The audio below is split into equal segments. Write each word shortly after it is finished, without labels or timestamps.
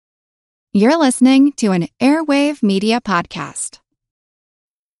You're listening to an Airwave Media Podcast.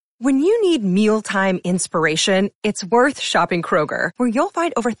 When you need mealtime inspiration, it's worth shopping Kroger, where you'll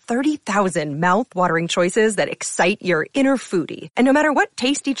find over 30,000 mouth-watering choices that excite your inner foodie. And no matter what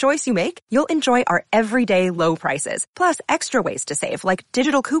tasty choice you make, you'll enjoy our everyday low prices, plus extra ways to save, like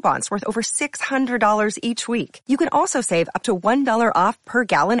digital coupons worth over $600 each week. You can also save up to $1 off per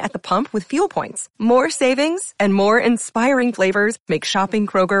gallon at the pump with fuel points. More savings and more inspiring flavors make shopping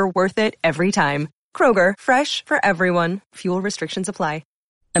Kroger worth it every time. Kroger, fresh for everyone. Fuel restrictions apply.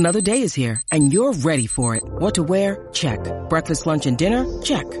 Another day is here, and you're ready for it. What to wear? Check. Breakfast, lunch, and dinner?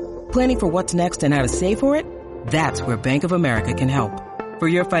 Check. Planning for what's next and how to save for it? That's where Bank of America can help. For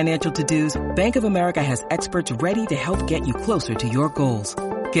your financial to-dos, Bank of America has experts ready to help get you closer to your goals.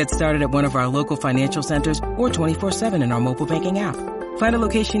 Get started at one of our local financial centers or 24/7 in our mobile banking app. Find a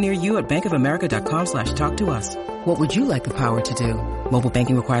location near you at bankofamerica.com/talktous. What would you like the power to do? Mobile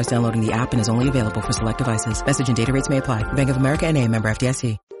banking requires downloading the app and is only available for select devices. Message and data rates may apply. Bank of America N.A., member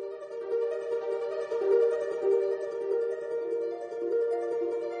FDIC.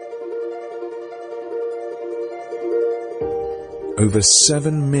 Over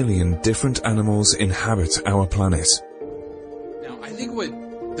 7 million different animals inhabit our planet. Now, I think what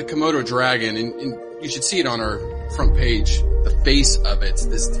the Komodo dragon, and you should see it on our front page, the face of it,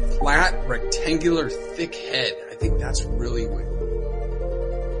 this flat, rectangular, thick head. I think that's really what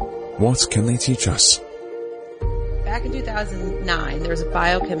can they teach us? Back in 2009, there was a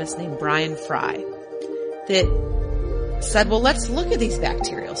biochemist named Brian Fry that said, well, let's look at these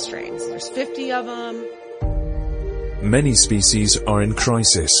bacterial strains. There's 50 of them. Many species are in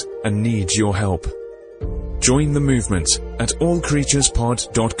crisis and need your help. Join the movement at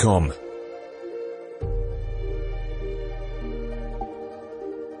allcreaturespod.com.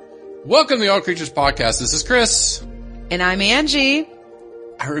 Welcome to the All Creatures Podcast. This is Chris. And I'm Angie.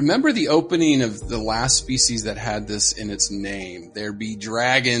 I remember the opening of the last species that had this in its name. There be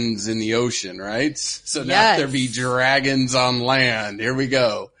dragons in the ocean, right? So now there be dragons on land. Here we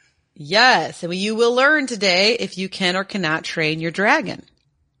go. Yes, and you will learn today if you can or cannot train your dragon.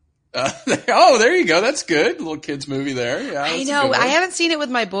 There you go. That's good. Little kids movie there. Yeah, I know. I haven't seen it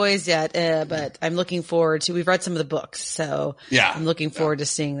with my boys yet, but I'm looking forward to. We've read some of the books, so yeah, I'm looking forward to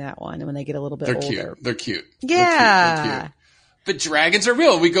seeing that one. And when they get a little bit older, They're cute. Yeah. They're cute. But dragons are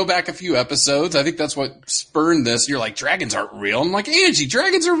real. We go back a few episodes. I think that's what spurned this. You're like, dragons aren't real. I'm like, Angie,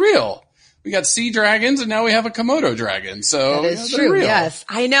 dragons are real. We got sea dragons, and now we have a Komodo dragon. So that is true. Real. Yes,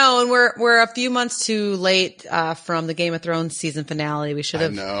 I know. And we're a few months too late from the Game of Thrones season finale. We should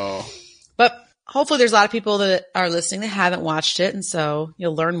have. I know. But hopefully, there's a lot of people that are listening that haven't watched it, and so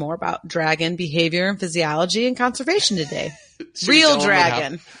you'll learn more about dragon behavior and physiology and conservation today. Real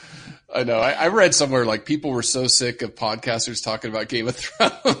dragon. I know. I read somewhere like people were so sick of podcasters talking about Game of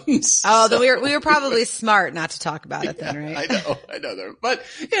Thrones. Oh, then we were probably smart not to talk about it then, right? I know. But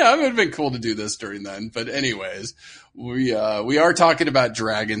yeah, it would have been cool to do this during then. But anyways, we are talking about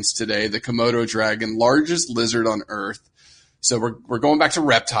dragons today. The Komodo dragon, largest lizard on Earth. So we're going back to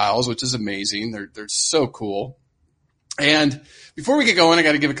reptiles, which is amazing. They're so cool. And before we get going, I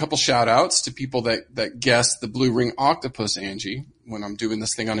got to give a couple shout outs to people that guessed the blue ring octopus, Angie, when I'm doing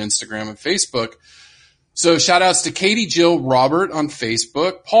this thing on Instagram and Facebook. So shout outs to Katie, Jill, Robert on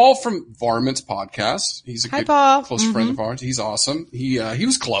Facebook, Paul from Varmints Podcast. He's a good, close friend of ours. He's awesome. He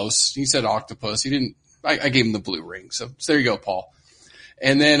was close. He said octopus. I gave him the blue ring. So there you go, Paul.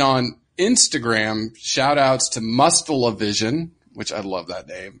 And then on Instagram, shout outs to Mustelavision, which I love that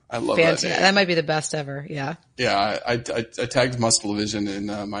name. I love that name. That might be the best ever. Yeah. Yeah. I tagged Mustelavision in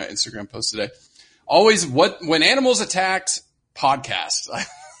my Instagram post today. Always when animals attacked podcast.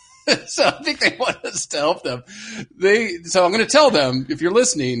 So I think they want us to help them. So I'm going to tell them, if you're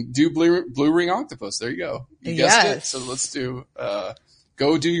listening, do blue ring octopus. There you go. You guessed it. So let's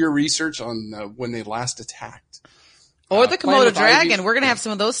go do your research on when they last attacked. Or the Komodo dragon. We're going to have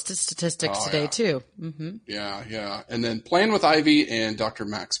some of those statistics today too. Mm-hmm. Yeah. And then Playing with Ivy and Dr.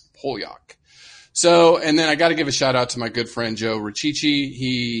 Max Polyak. So, and then I got to give a shout out to my good friend Joe Riccici.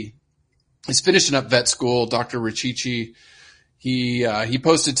 He is finishing up vet school. Dr. Riccici. He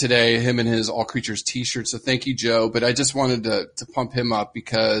posted today him and his All Creatures t-shirt. So thank you, Joe. But I just wanted to pump him up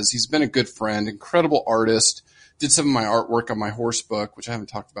because he's been a good friend, incredible artist. Did some of my artwork on my horse book, which I haven't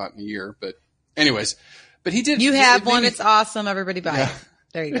talked about in a year. But anyways. But he did. You have one. It's awesome. Everybody buy it.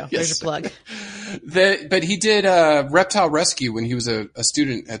 There you go. Yes. There's your plug. But he did reptile rescue when he was a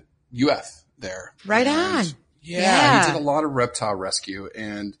student at UF there. Right on. Yeah. He did a lot of reptile rescue,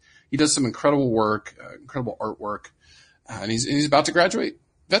 and he does some incredible work, incredible artwork. And he's about to graduate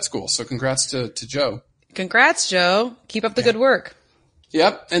vet school. So congrats to Joe. Congrats, Joe. Keep up the good work.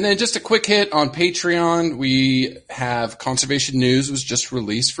 Yep. And then just a quick hit on Patreon. We have Conservation News was just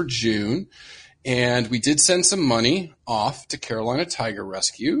released for June. And we did send some money off to Carolina Tiger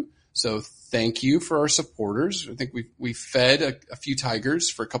Rescue. So thank you for our supporters. I think we fed a few tigers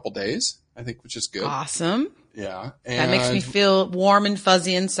for a couple days, I think, which is good. Awesome. Yeah. And that makes me feel warm and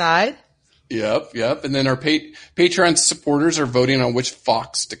fuzzy inside. Yep. And then our Patreon supporters are voting on which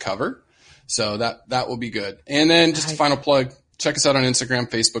fox to cover. So that will be good. And then just a final plug. Check us out on Instagram,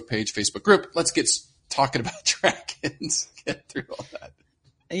 Facebook page, Facebook group. Let's get talking about dragons. Get through all that.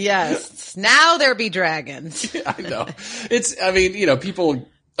 Yes. Now there be dragons. I know. People,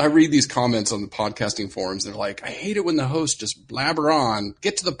 I read these comments on the podcasting forums. They're like, I hate it when the hosts just blabber on.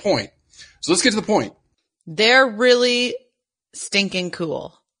 Get to the point. So let's get to the point. They're really stinking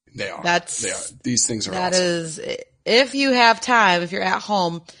cool. They are. They are. These things are that awesome. Is, if you have time, if you're at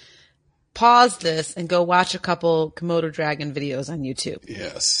home, pause this and go watch a couple Komodo dragon videos on YouTube.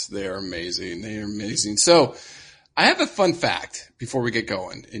 Yes, they are amazing. They are amazing. So I have a fun fact before we get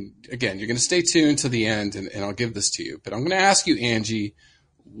going. And again, you're going to stay tuned to the end and I'll give this to you. But I'm going to ask you, Angie,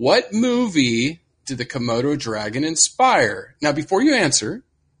 what movie did the Komodo dragon inspire? Now, before you answer,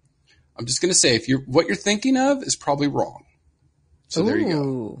 I'm just going to say what you're thinking of is probably wrong. So there you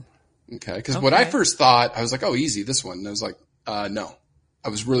go. Okay. Because what I first thought, I was like, oh, easy, this one. And I was like, no. I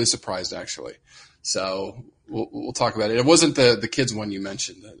was really surprised, actually. So we'll talk about it. It wasn't the kids one you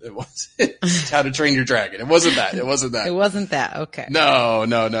mentioned. It was How to Train Your Dragon. It wasn't that. It wasn't that. Okay. No.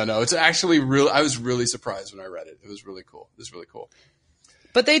 It's actually I was really surprised when I read it. It was really cool.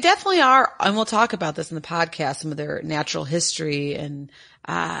 But they definitely are, and we'll talk about this in the podcast, some of their natural history, and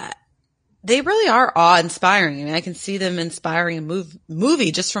they really are awe-inspiring. I mean, I can see them inspiring a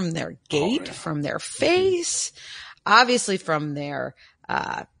movie just from their gait, from their face, obviously from their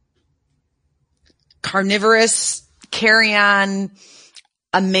carnivorous, carry-on,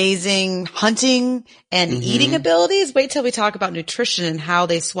 amazing hunting and eating abilities. Wait till we talk about nutrition and how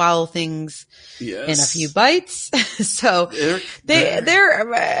they swallow things in a few bites. So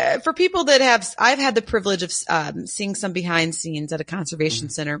they're for people that I've had the privilege of seeing some behind scenes at a conservation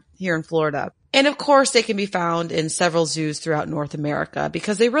center here in Florida. And of course they can be found in several zoos throughout North America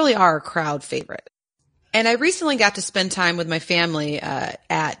because they really are a crowd favorite. And I recently got to spend time with my family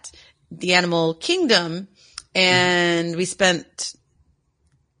at the Animal Kingdom, and we spent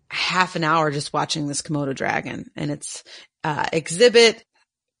half an hour just watching this Komodo dragon and its exhibit,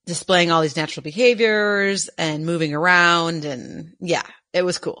 displaying all these natural behaviors and moving around. And yeah, it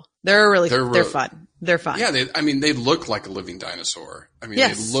was cool. They're fun. They're fun. Yeah. They look like a living dinosaur.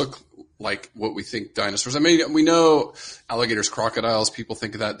 They look like what we think dinosaurs. We know alligators, crocodiles, people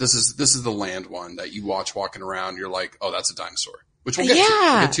think of that. This is the land one that you watch walking around. You're like, oh, that's a dinosaur, which we'll get to.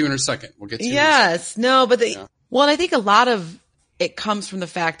 We'll get to in a second. Yes. No, but well, I think a lot of it comes from the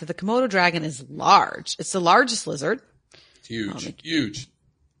fact that the Komodo dragon is large. It's the largest lizard. Huge.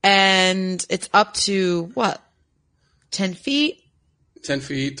 And it's up to 10 feet? 10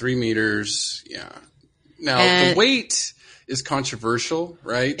 feet, 3 meters. Yeah. Now the weight is controversial,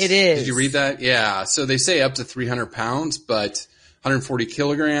 right? It is. Did you read that? Yeah. So they say up to 300 pounds, but 140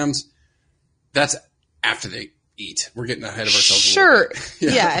 kilograms. That's after they eat. We're getting ahead of ourselves. Sure.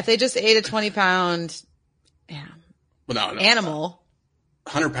 Yeah. If they just ate a 20-pound animal.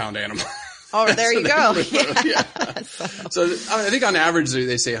 100-pound animal. Oh, there you go. Yeah. So I think on average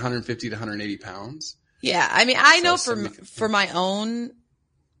they say 150 to 180 pounds. Yeah. I know for my own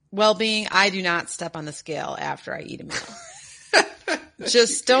well-being, I do not step on the scale after I eat a meal.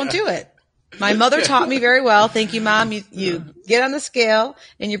 Just don't do it. My mother taught me very well. Thank you, Mom. You get on the scale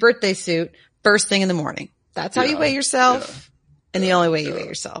in your birthday suit first thing in the morning. That's how you weigh yourself. And the only way you weigh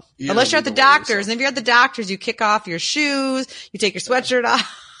yourself. Unless you're at the doctor's. And if you're at the doctor's, you kick off your shoes, you take your sweatshirt off.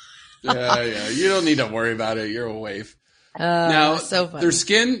 Yeah. You don't need to worry about it. You're a waif. Now, so funny. Their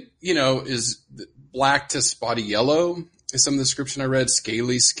skin, is black to spotty yellow is some of the description I read,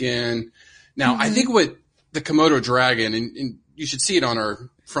 scaly skin. Now, I think what the Komodo dragon, and you should see it on our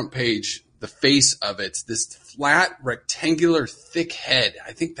front page, the face of it, this flat, rectangular, thick head.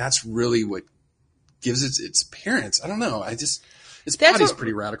 I think that's really what gives it its appearance. I don't know. Its body's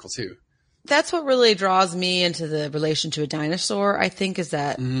pretty radical too. That's what really draws me into the relation to a dinosaur, I think, is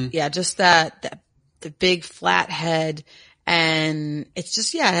that, just that the big flat head. And it's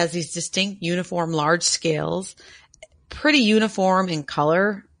just, it has these distinct uniform large scales, pretty uniform in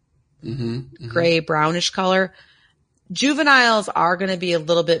color, gray, brownish color. Juveniles are going to be a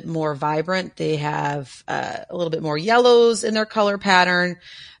little bit more vibrant. They have a little bit more yellows in their color pattern,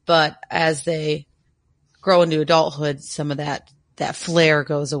 but as they grow into adulthood, some of that flare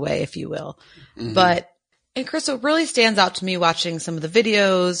goes away, if you will. But And Chris, what really stands out to me watching some of the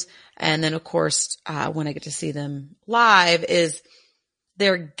videos, and then of course, when I get to see them live, is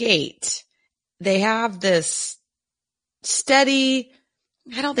their gait. They have this steady,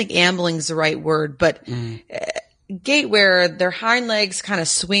 I don't think ambling is the right word, but gait where their hind legs kind of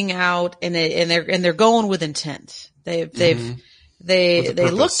swing out and they're going with intent. They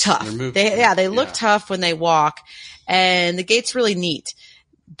look tough. They look tough when they walk, and the gait's really neat.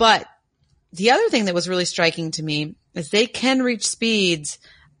 But the other thing that was really striking to me is they can reach speeds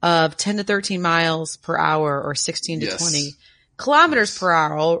of 10 to 13 miles per hour or 16 to 20 kilometers per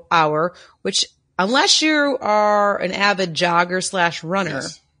hour, which unless you are an avid jogger / runner,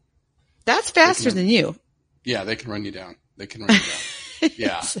 that's faster than you. Yeah, they can run you down.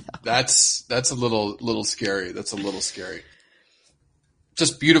 Yeah, so. That's a little scary. That's a little scary.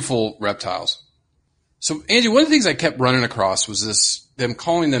 Just beautiful reptiles. So, Angie, one of the things I kept running across was them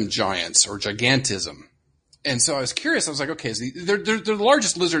calling them giants or gigantism. And so I was curious. I was like, okay, they're the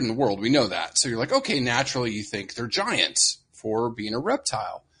largest lizard in the world. We know that. So you're like, okay, naturally you think they're giants for being a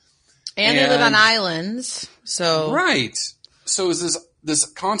reptile. And they live on islands. So right. So is this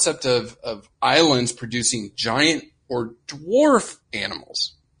concept of islands producing giant or dwarf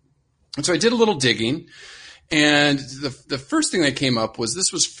animals? And so I did a little digging. And the first thing that came up was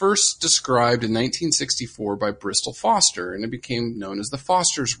this was first described in 1964 by Bristol Foster, and it became known as the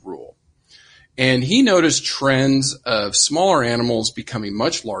Foster's Rule. And he noticed trends of smaller animals becoming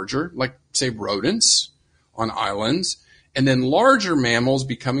much larger, like, say, rodents on islands, and then larger mammals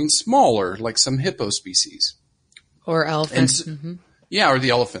becoming smaller, like some hippo species. Or elephants. Yeah, or the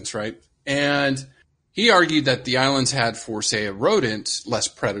elephants, right? And he argued that the islands had, for, say, a rodent, less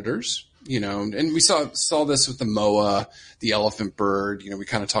predators. And we saw this with the moa, the elephant bird. We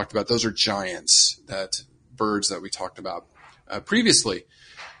kind of talked about those are giants, birds that we talked about previously.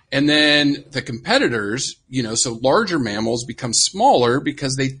 And then the competitors, so larger mammals become smaller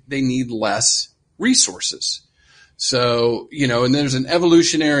because they need less resources. So, and there's an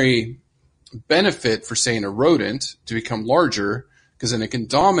evolutionary benefit for saying a rodent to become larger because then it can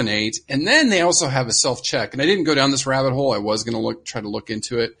dominate. And then they also have a self-check. And I didn't go down this rabbit hole. I was going to try to look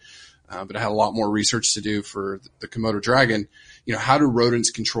into it. But I had a lot more research to do for the Komodo dragon. How do rodents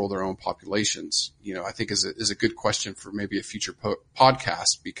control their own populations? I think is a good question for maybe a future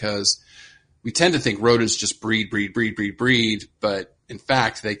podcast, because we tend to think rodents just breed, but in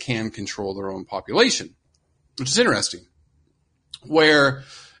fact, they can control their own population, which is interesting. Where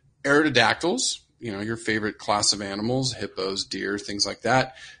artiodactyls, your favorite class of animals, hippos, deer, things like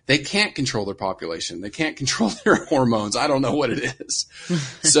that, they can't control their population. They can't control their hormones. I don't know what it is.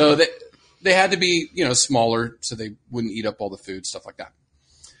 So they had to be, smaller so they wouldn't eat up all the food, stuff like that.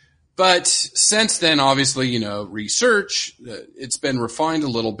 But since then, obviously, research, it's been refined a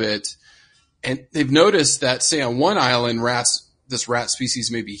little bit. And they've noticed that, say, on one island, this rat species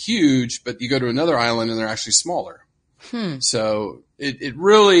may be huge, but you go to another island and they're actually smaller. So it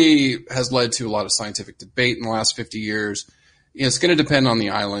really has led to a lot of scientific debate in the last 50 years. It's going to depend on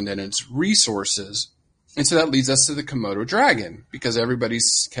the island and its resources. And so that leads us to the Komodo dragon, because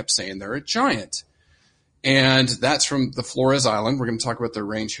everybody's kept saying they're a giant. And that's from the Flores Island. We're going to talk about their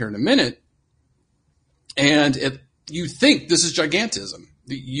range here in a minute. And you think this is gigantism.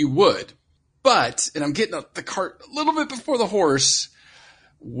 You would. But, and I'm getting the cart a little bit before the horse,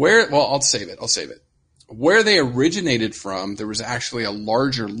 I'll save it. Where they originated from, there was actually a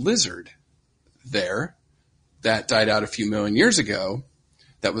larger lizard there that died out a few million years ago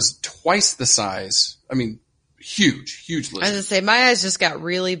that was twice the size. I mean, huge lizard. I was going to say, my eyes just got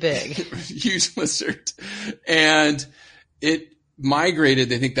really big. Huge lizard. And it migrated,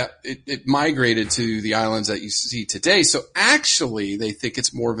 they think that it migrated to the islands that you see today. So actually, they think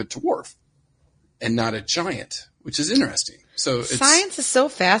it's more of a dwarf and not a giant, which is interesting. So science is so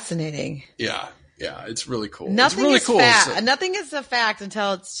fascinating. Yeah, it's really cool. Nothing is a fact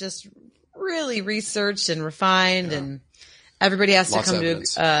until it's just really researched and refined, and everybody has to come to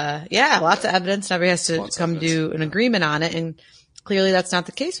lots of evidence, and everybody has to come to an agreement on it. And clearly, that's not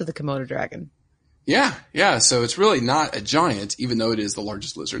the case with the Komodo dragon. Yeah. So it's really not a giant, even though it is the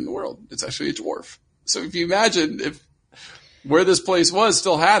largest lizard in the world. It's actually a dwarf. So if you imagine if where this place was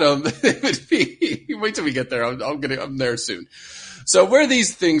still had them, it would be. Wait till we get there. I'm there soon. So where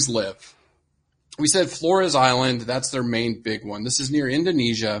these things live. We said Flores Island. That's their main big one. This is near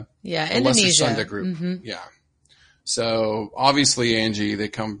Indonesia. Yeah, Indonesia. Lesser Sunda group. Mm-hmm. Yeah. So obviously, Angie,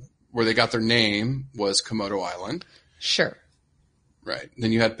 where they got their name was Komodo Island. Sure. Right.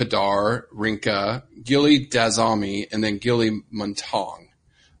 Then you had Padar, Rinca, Gili Dazami, and then Gili Muntong.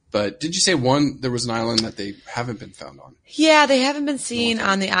 But did you say there was an island that they haven't been found on? Yeah, they haven't been seen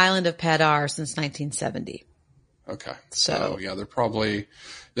on the island of Padar since 1970. Okay. So yeah, they're probably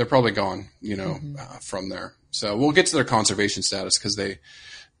gone, from there. So we'll get to their conservation status because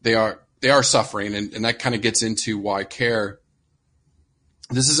they are suffering, and that kind of gets into why care.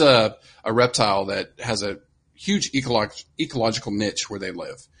 This is a reptile that has a huge ecological niche where they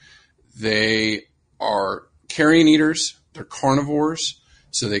live. They are carrion eaters. They're carnivores.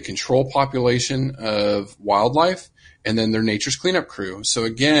 So they control population of wildlife, and then they're nature's cleanup crew. So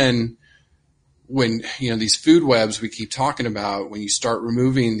again, when, these food webs we keep talking about, when you start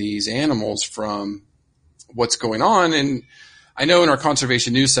removing these animals from what's going on, and I know in our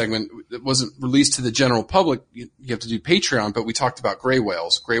conservation news segment, it wasn't released to the general public. You have to do Patreon, but we talked about gray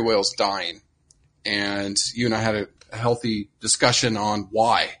whales dying. And you and I had a healthy discussion on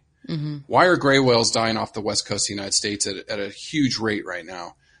why. Mm-hmm. Why are gray whales dying off the west coast of the United States at a huge rate right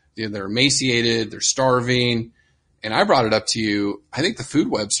now? They're emaciated, they're starving. And I brought it up to you. I think the food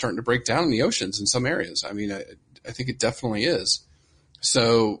web's starting to break down in the oceans in some areas. I mean, I think it definitely is.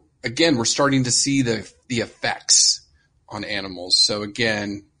 So again, we're starting to see the effects on animals. So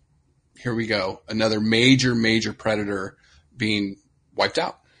again, here we go. Another major, major predator being wiped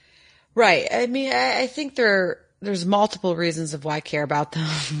out. Right. I mean, I think there's multiple reasons of why I care about them.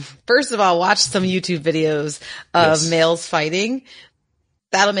 First of all, watch some YouTube videos of males fighting.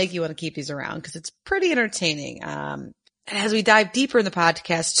 That'll make you want to keep these around because it's pretty entertaining. And as we dive deeper in the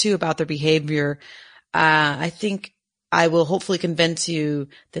podcast too about their behavior, I think I will hopefully convince you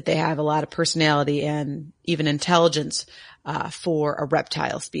that they have a lot of personality and even intelligence for a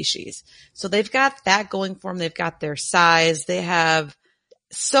reptile species. So they've got that going for them. They've got their size. They have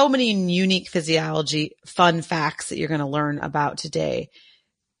so many unique physiology, fun facts that you're going to learn about today.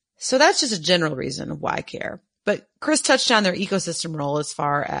 So that's just a general reason of why I care. But Chris touched on their ecosystem role as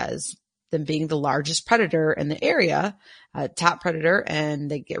far as them being the largest predator in the area, top predator, and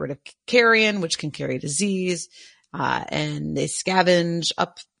they get rid of carrion, which can carry disease, and they scavenge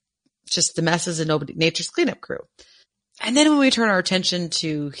up just the messes in nature's cleanup crew. And then when we turn our attention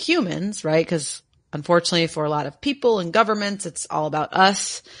to humans, right, because unfortunately, for a lot of people and governments, it's all about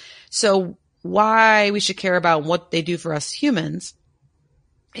us. So why we should care about what they do for us humans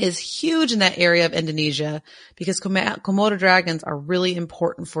is huge in that area of Indonesia because Komodo dragons are really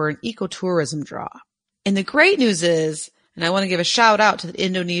important for an ecotourism draw. And the great news is, and I want to give a shout out to the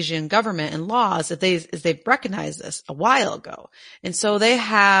Indonesian government and laws that they've recognized this a while ago. And so they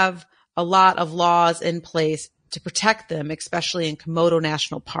have a lot of laws in place to protect them, especially in Komodo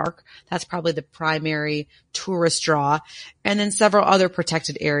National Park. That's probably the primary tourist draw. And then several other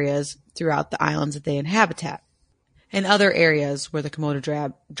protected areas throughout the islands that they inhabit and other areas where the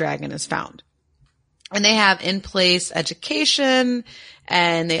Komodo dragon is found. And they have in place education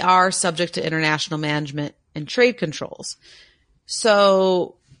and they are subject to international management and trade controls.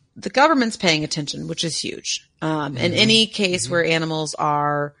 So the government's paying attention, which is huge. In any case where animals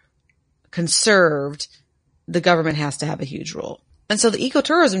are conserved, the government has to have a huge role. And so the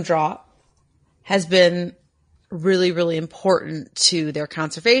ecotourism draw has been really, really important to their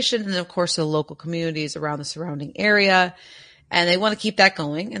conservation and, of course, the local communities around the surrounding area. And they want to keep that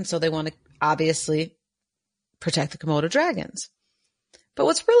going. And so they want to obviously protect the Komodo dragons. But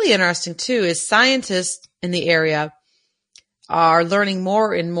what's really interesting, too, is scientists in the area are learning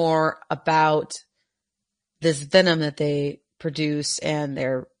more and more about this venom that they produce and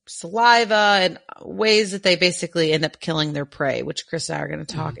their saliva and ways that they basically end up killing their prey, which Chris and I are going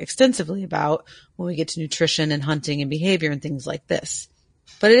to talk extensively about when we get to nutrition and hunting and behavior and things like this.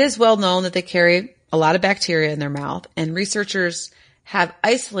 But it is well known that they carry a lot of bacteria in their mouth, and researchers have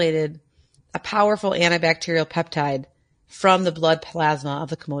isolated a powerful antibacterial peptide from the blood plasma of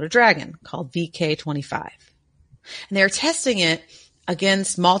the Komodo dragon called VK25. And they're testing it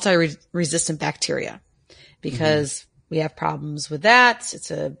against multi-resistant bacteria because we have problems with that.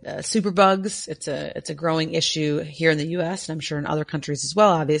 It's a superbugs. It's a growing issue here in the U.S. and I'm sure in other countries as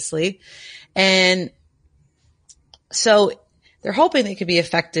well, obviously. And so they're hoping they could be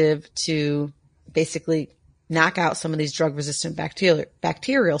effective to basically knock out some of these drug-resistant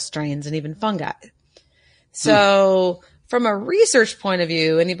bacterial strains and even fungi. So from a research point of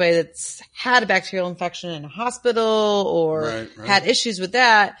view, anybody that's had a bacterial infection in a hospital or had issues with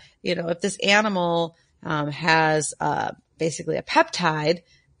that, if this animal has basically a peptide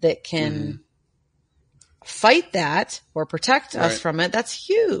that can fight that or protect us from it, that's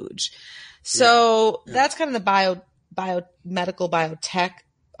huge. So that's kind of the biomedical, biotech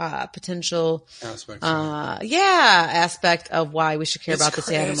potential aspect of why we should care about this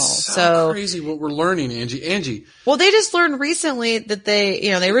animal. It's so crazy what we're learning, Angie. Well, they just learned recently that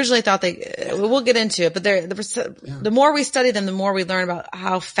they originally thought we'll get into it, but the more we study them, the more we learn about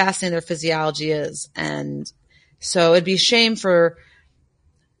how fascinating their physiology is. And so it'd be a shame for,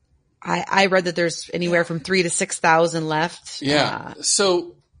 I read that there's anywhere from 3,000 to 6,000 left. Yeah.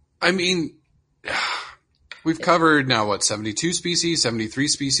 So, I mean, we've covered now 72 species, 73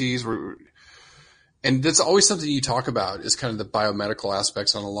 species. And that's always something you talk about is kind of the biomedical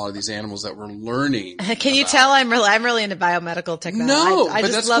aspects on a lot of these animals that we're learning. Can you tell I'm really into biomedical technology? No, I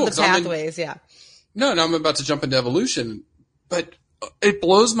just love the pathways. No, I'm about to jump into evolution, but it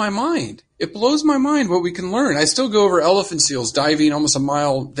blows my mind. It blows my mind what we can learn. I still go over elephant seals diving almost a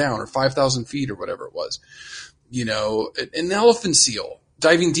mile down or 5,000 feet or whatever it was. An elephant seal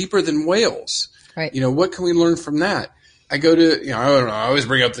diving deeper than whales. Right. What can we learn from that? I go to, I don't know, I always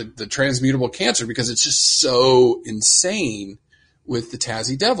bring up the transmutable cancer because it's just so insane with the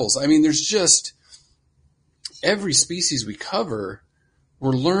Tassie devils. I mean, there's just every species we cover,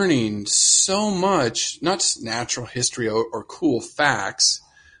 we're learning so much, not just natural history or cool facts,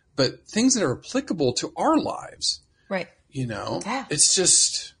 but things that are applicable to our lives. Right. It's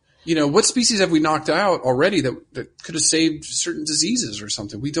just, what species have we knocked out already that could have saved certain diseases or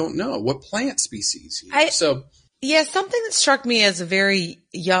something? We don't know. What plant species? Something that struck me as a very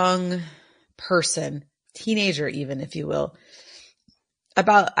young person, teenager even, if you will,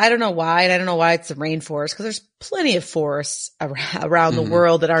 I don't know why, and I don't know why it's the rainforest, because there's plenty of forests around the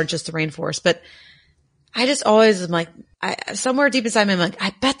world that aren't just the rainforest, but I just always am like, somewhere deep inside me, I'm like,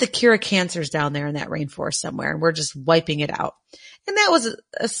 I bet the cure of cancer's down there in that rainforest somewhere, and we're just wiping it out. And that was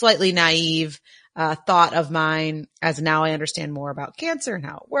a slightly naive thought of mine, as now I understand more about cancer and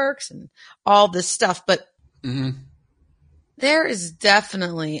how it works and all this stuff. But there is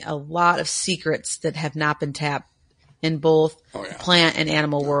definitely a lot of secrets that have not been tapped in both the plant and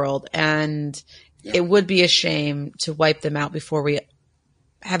animal world. And it would be a shame to wipe them out before we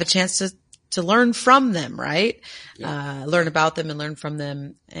have a chance to learn from them, right? Yeah. Learn about them and learn from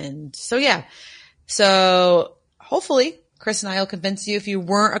them. And so hopefully Chris and I will convince you, if you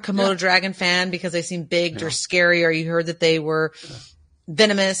weren't a Komodo dragon fan because they seem big or scary, or you heard that they were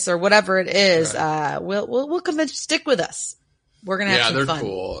venomous or whatever it is, we'll convince you to stick with us. We're going to have some fun. Yeah, they're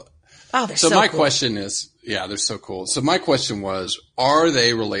cool. Oh, they're so cool. My question is, they're so cool. So my question was, are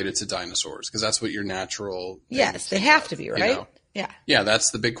they related to dinosaurs? Because that's what your natural. Yes, they have to be, right? Yeah. Yeah, that's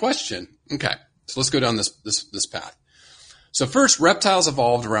the big question. Okay. So let's go down this path. So first, reptiles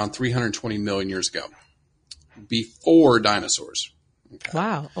evolved around 320 million years ago, before dinosaurs. Okay.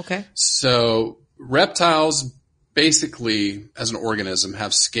 Wow. Okay. So reptiles basically, as an organism,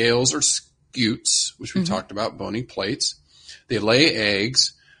 have scales or scutes, which we talked about, bony plates. They lay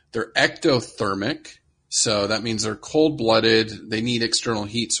eggs. They're ectothermic. So that means they're cold-blooded. They need external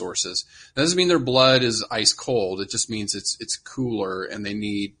heat sources. That doesn't mean their blood is ice cold. It just means it's cooler and they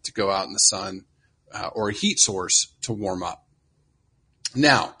need to go out in the sun or a heat source to warm up.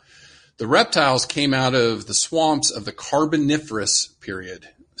 Now, the reptiles came out of the swamps of the Carboniferous period.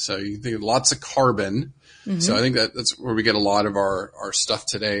 So you think lots of carbon. So I think that's where we get a lot of our stuff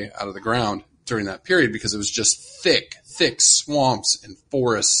today out of the ground during that period, because it was just thick swamps and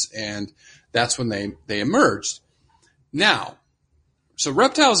forests, and that's when they emerged. Now, so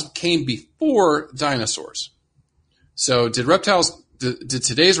reptiles came before dinosaurs. So did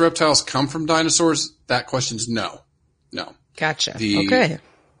today's reptiles come from dinosaurs? That question's no. Gotcha. Okay.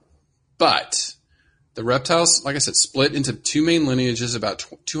 But the reptiles, like I said, split into two main lineages about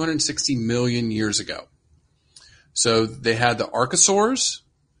 260 million years ago. So they had the archosaurs,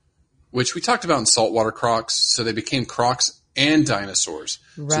 which we talked about in saltwater crocs. So they became crocs and dinosaurs.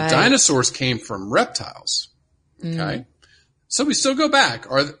 Right. So dinosaurs came from reptiles. Okay. So we still go back.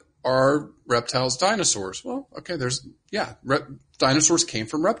 Are reptiles dinosaurs? Well, okay, dinosaurs came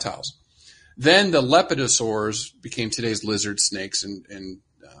from reptiles. Then the lepidosaurs became today's lizards, snakes, and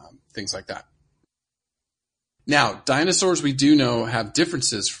things like that. Now, dinosaurs, we do know, have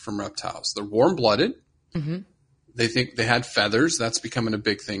differences from reptiles. They're warm-blooded. They think they had feathers. That's becoming a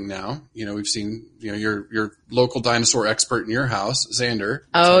big thing now. We've seen, your local dinosaur expert in your house, Xander.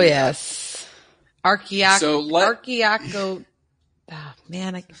 Oh, yes. Archeaco. Oh,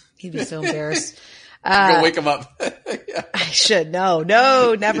 man, he'd be so embarrassed. Go wake him up. I should. No,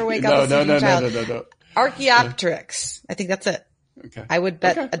 never wake up a sleeping child. No. Archaeopteryx. I think that's it. Okay. I would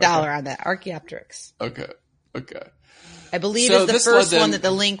bet $1 on that. Archaeopteryx. Okay. I believe it's the first one that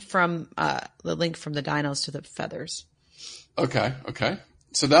the link from the dinos to the feathers. Okay.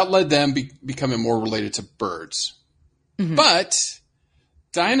 So that led them becoming more related to birds. But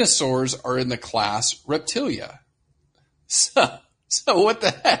dinosaurs are in the class Reptilia. So what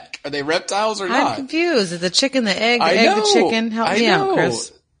the heck? Are they reptiles or not? I'm confused. Is the chicken the egg? The egg the chicken? Help me out,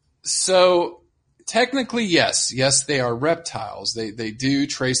 Chris. So technically, yes. Yes, they are reptiles. They do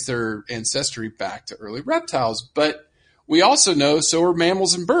trace their ancestry back to early reptiles. But we also know so are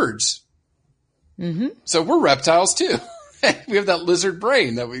mammals and birds. Mm-hmm. So we're reptiles too. We have that lizard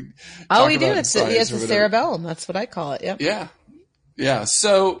brain that we we do. It's the cerebellum. That's what I call it. Yep. Yeah. Yeah.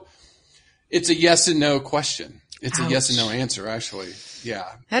 So it's a yes and no question. It's a yes and no answer, actually.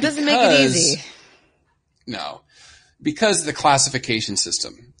 Yeah. That doesn't make it easy. No. Because the classification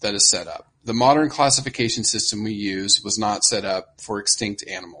system that is set up, the modern classification system we use was not set up for extinct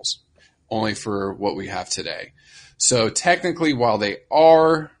animals, only for what we have today. So technically, while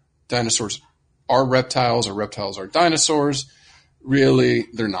dinosaurs are reptiles or reptiles are dinosaurs, really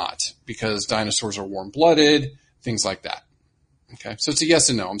they're not, because dinosaurs are warm-blooded, things like that. Okay, so it's a yes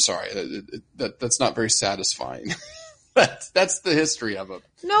and no. I'm sorry. That's not very satisfying. But that's the history of it.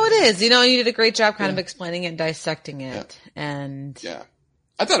 No, it is. You did a great job kind of explaining it and dissecting it. Yeah. And yeah.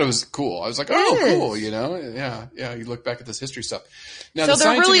 I thought it was cool. I was like, cool, Yeah, you look back at this history stuff. Now, so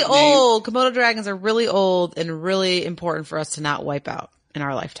they're really old. Komodo dragons are really old and really important for us to not wipe out in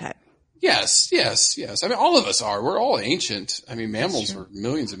our lifetime. Yes. I mean, all of us are. We're all ancient. I mean, mammals were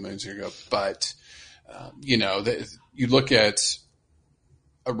millions and millions of years ago. But, you look at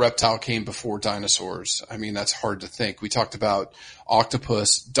a reptile came before dinosaurs. I mean, that's hard to think. We talked about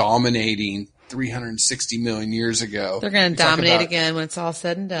octopus dominating 360 million years ago. They're going to dominate again when it's all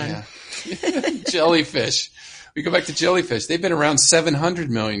said and done. Yeah. Jellyfish. We go back to jellyfish. They've been around 700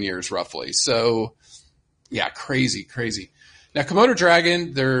 million years roughly. So, yeah, crazy. Now, Komodo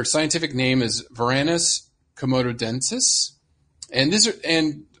dragon, their scientific name is Varanus komododensis. And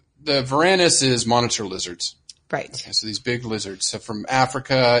the Varanus is monitor lizards. Right. Okay, so these big lizards. So from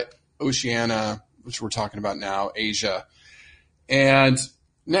Africa, Oceania, which we're talking about now, Asia. And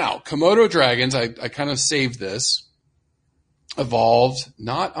now, Komodo dragons, I kind of saved this, evolved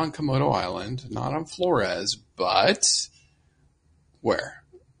not on Komodo Island, not on Flores, but where?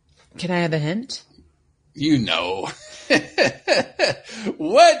 Can I have a hint?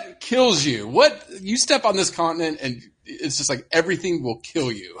 What kills you? You step on this continent and it's just like everything will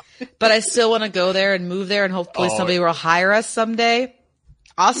kill you. But I still want to go there and move there and hopefully somebody will hire us someday.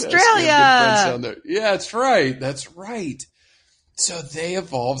 Australia. Yeah, that's right. So they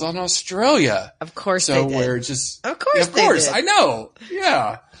evolved on Australia. Of course they did. Of course. I know.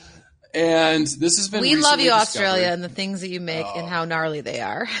 Yeah. And this has been We love you, Australia, and the things that you make and how gnarly they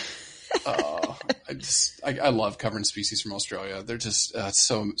are. I love covering species from Australia. They're just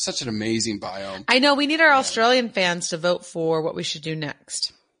such an amazing biome. I know. We need our Australian fans to vote for what we should do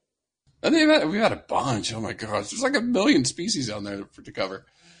next. And we've had a bunch. Oh my gosh. There's like 1 million species down there to cover.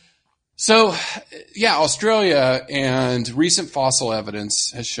 So, yeah, Australia, and recent fossil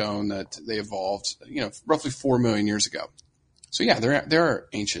evidence has shown that they evolved, roughly 4 million years ago. So yeah, they're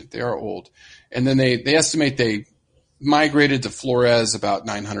ancient. They are old. And then they estimate they migrated to Flores about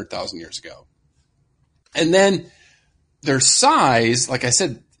 900,000 years ago. And then their size, like I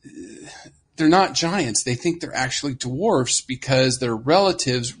said, they're not giants. They think they're actually dwarfs because their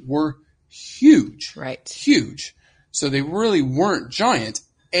relatives were huge. Right. Huge. So they really weren't giant.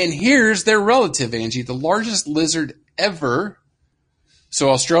 And here's their relative, Angie, the largest lizard ever. So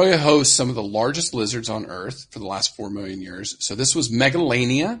Australia hosts some of the largest lizards on Earth for the last 4 million years. So this was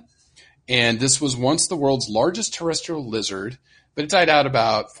Megalania, and this was once the world's largest terrestrial lizard, but it died out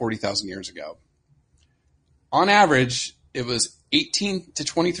about 40,000 years ago. On average, it was 18 to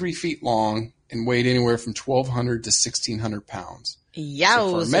 23 feet long and weighed anywhere from 1,200 to 1,600 pounds.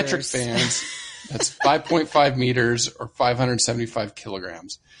 Yowzers. So for metric fans, that's 5.5 meters or 575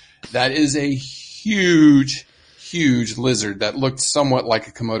 kilograms. That is a huge, huge lizard that looked somewhat like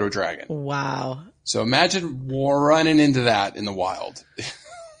a Komodo dragon. Wow. So imagine running into that in the wild.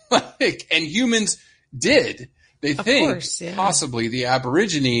 And humans did. They think possibly the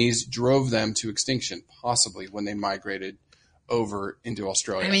Aborigines drove them to extinction, possibly when they migrated over into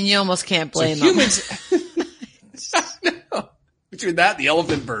Australia. I mean, you almost can't blame them. Humans. Between that and the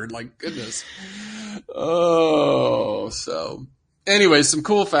elephant bird, like goodness. Oh, so anyway, some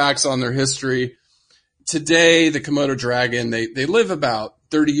cool facts on their history. Today, the Komodo dragon, they live about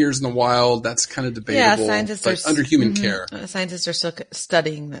 30 years in the wild. That's kind of debatable, but under human care. Scientists are still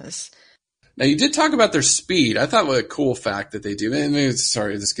studying this. Now, you did talk about their speed. I thought what a cool fact that they do. And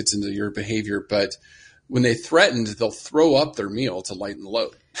sorry, this gets into your behavior, but when they threatened, they'll throw up their meal to lighten the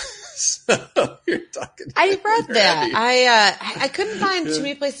load. So you're talking. I read that. I couldn't find too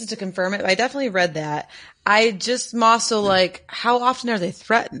many places to confirm it, but I definitely read that. I just also like, how often are they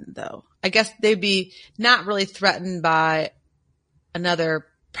threatened though? I guess they'd be not really threatened by another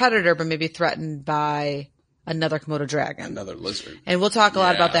predator, but maybe threatened by another Komodo dragon. Another lizard. And we'll talk a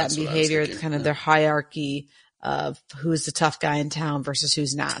lot about that in behavior. It's kind of their hierarchy of who's the tough guy in town versus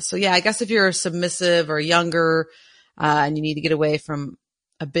who's not. So yeah, I guess if you're submissive or younger, and you need to get away from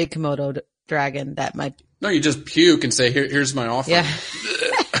a big Komodo dragon, that might be. No, you just puke and say, here's my offering. Yeah.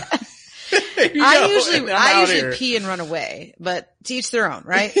 I usually pee and run away, but to each their own,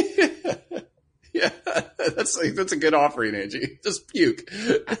 right? Yeah, that's a good offering, Angie. Just puke.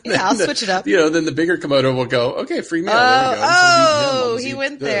 Yeah, I'll switch it up. Then the bigger Komodo will go, okay, free meal. There we go. Oh, he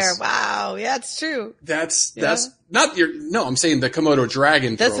went there. Wow. Yeah, it's true. That's not no, I'm saying the Komodo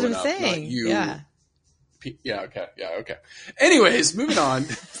dragon. That's what I'm saying. Yeah. Yeah. Okay. Anyways, moving on.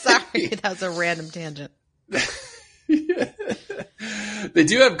 Sorry, that was a random tangent. Yeah. They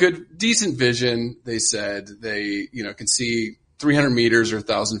do have decent vision. They said they, can see 300 meters or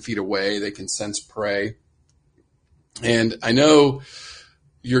 1,000 feet away. They can sense prey. And I know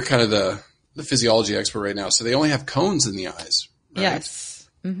you're kind of the physiology expert right now. So they only have cones in the eyes. Right? Yes.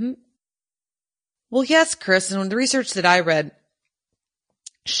 Mm-hmm. Well, yes, Chris. And the research that I read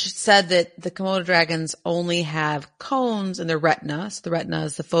said that the Komodo dragons only have cones in their retina. So the retina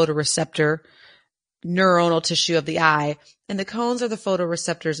is the photoreceptor neuronal tissue of the eye, and the cones are the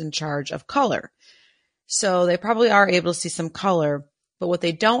photoreceptors in charge of color. So they probably are able to see some color, but what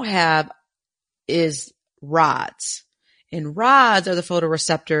they don't have is rods. And rods are the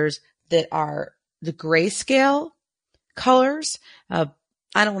photoreceptors that are the grayscale colors. I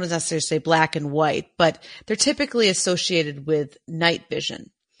don't want to necessarily say black and white, but they're typically associated with night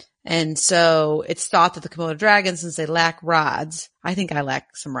vision. And so it's thought that the Komodo dragons, since they lack rods, I think I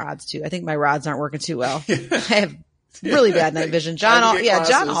lack some rods too. I think my rods aren't working too well. I have really bad night vision. John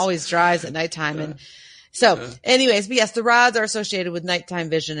always drives at nighttime. And so anyways, but yes, the rods are associated with nighttime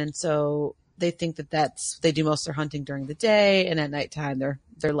vision. And so they think that they do most of their hunting during the day. And at nighttime, they're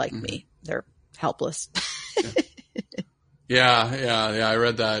like me. They're helpless. Yeah. I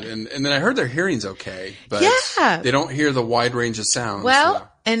read that. And then I heard their hearing's okay, but they don't hear the wide range of sounds. Well,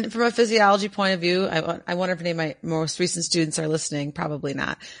 and from a physiology point of view, I wonder if any of my most recent students are listening. Probably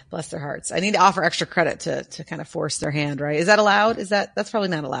not. Bless their hearts. I need to offer extra credit to kind of force their hand, right? Is that allowed? That's probably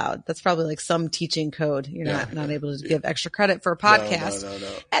not allowed. That's probably like some teaching code. You're not able to give extra credit for a podcast. No.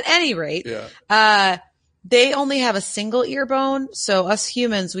 At any rate, they only have a single ear bone. So us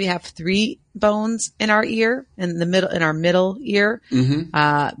humans, we have 3 bones in our ear, in our middle ear.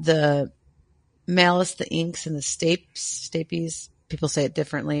 Mm-hmm. The malleus, the inx, and the stapes. People say it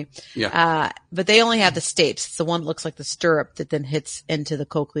differently. Yeah. But they only have the stapes. It's the one that looks like the stirrup that then hits into the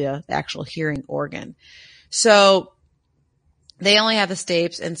cochlea, the actual hearing organ. So they only have the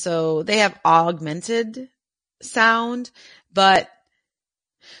stapes. And so they have augmented sound,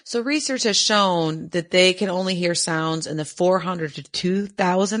 so research has shown that they can only hear sounds in the 400 to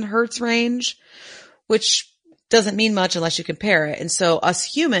 2,000 hertz range, which doesn't mean much unless you compare it. And so us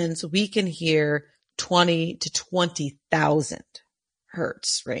humans, we can hear 20 to 20,000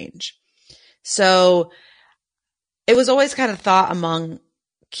 hertz range. So it was always kind of thought among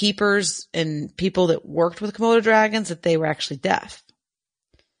keepers and people that worked with Komodo dragons that they were actually deaf.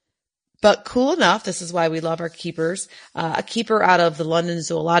 But cool enough, this is why we love our keepers. A keeper out of the London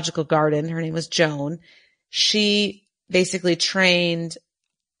Zoological Garden, her name was Joan. She basically trained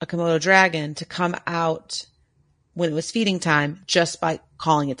a Komodo dragon to come out when it was feeding time just by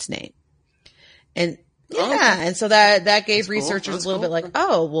calling its name. And and so that gave researchers a little bit like,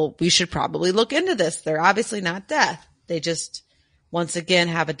 oh, well, we should probably look into this. They're obviously not deaf. They just, once again,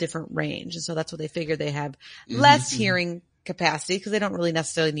 have a different range. And so that's what they figured. They have less hearing capacity because they don't really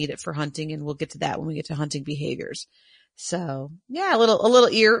necessarily need it for hunting. And we'll get to that when we get to hunting behaviors. So yeah, a little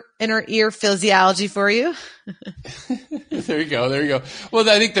inner ear physiology for you. There you go. Well,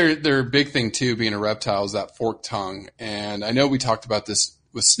 I think their big thing too, being a reptile, is that forked tongue. And I know we talked about this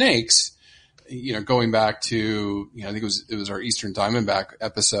with snakes, going back to, I think it was our Eastern Diamondback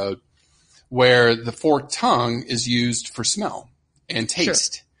episode, where the forked tongue is used for smell and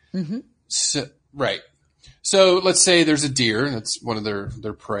taste. Sure. Mm-hmm. So, right. So let's say there's a deer, that's one of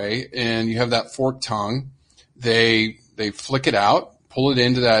their prey, and you have that forked tongue. They flick it out, pull it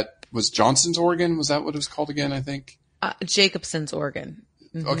into that, was Johnson's organ? Was that what it was called again, I think? Jacobson's organ.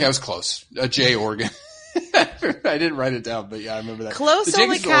 Mm-hmm. Okay, I was close. A J organ. I didn't write it down, but yeah, I remember that. Close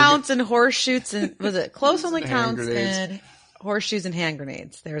only counts in horseshoes and, was it? Close only counts in horseshoes and hand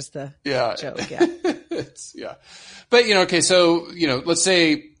grenades. There's the joke, yeah. Yeah. But, okay, so, let's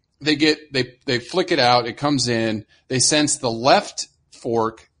say they flick it out. It comes in. They sense the left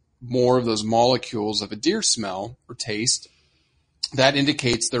fork more of those molecules of a deer smell or taste. That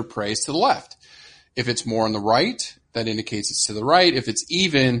indicates their prey is to the left. If it's more on the right, that indicates it's to the right. If it's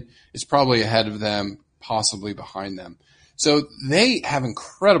even, it's probably ahead of them, possibly behind them. So they have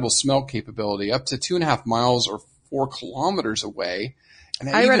incredible smell capability up to 2.5 miles or 4 kilometers away. And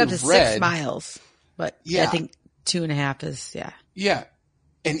I read up to 6 miles, but yeah. I think 2.5 is, yeah. Yeah.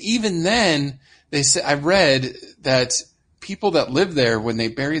 And even then, they said, I read that people that live there, when they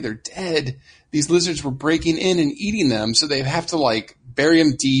bury their dead, these lizards were breaking in and eating them. So they have to like bury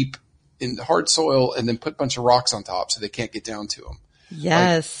them deep in the hard soil and then put a bunch of rocks on top so they can't get down to them.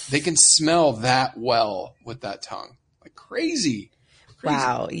 Yes. Like, they can smell that well with that tongue. Like crazy.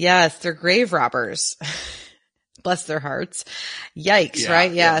 Wow. Yes. They're grave robbers. Bless their hearts. Yikes. Yeah,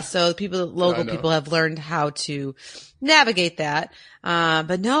 right. Yeah. yeah. So local people have learned how to navigate that.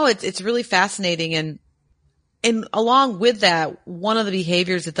 But no, it's really fascinating. And along with that, one of the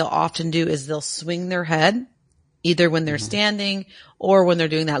behaviors that they'll often do is they'll swing their head either when they're standing or when they're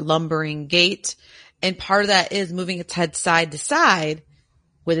doing that lumbering gait. And part of that is moving its head side to side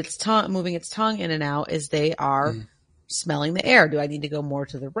with its tongue, moving its tongue in and out as they are smelling the air. Do I need to go more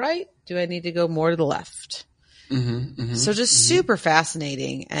to the right? Do I need to go more to the left? So just super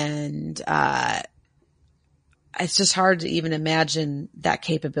fascinating. And, it's just hard to even imagine that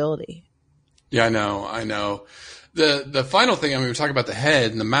capability. Yeah, I know. The final thing, I mean, we talk about the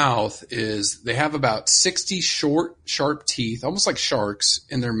head and the mouth, is they have about 60 short, sharp teeth, almost like sharks,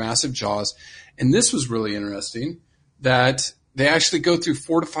 in their massive jaws. And this was really interesting, that they actually go through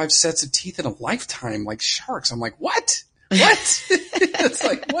 4 to 5 sets of teeth in a lifetime, like sharks. I'm like, what? It's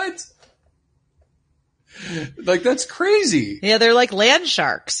like, what? Like, that's crazy. Yeah, they're like land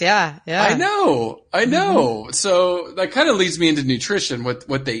sharks. Yeah. I know. So that kind of leads me into nutrition,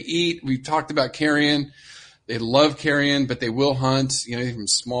 what they eat. We've talked about carrion. They love carrion, but they will hunt, from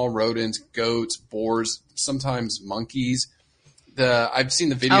small rodents, goats, boars, sometimes monkeys. I've seen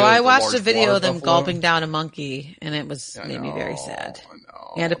the video. Oh, I watched a video of them gulping down a monkey, and it made me very sad. I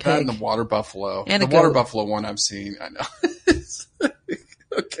know. And a pig. That and the water buffalo. And the water buffalo one I've seen. I know.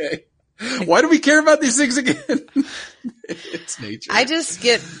 Okay. Why do we care about these things again? It's nature. I just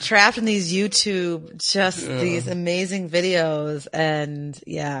get trapped in these YouTube, these amazing videos, and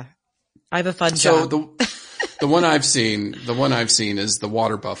I have a fun job. So the one I've seen is the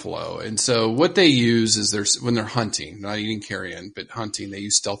water buffalo. And so what they use is when they're hunting, not eating carrion, but hunting, they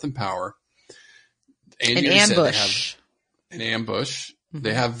use stealth and power. And an ambush. An ambush.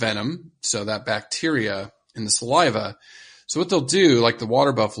 They have venom. So that bacteria in the saliva. So what they'll do, like the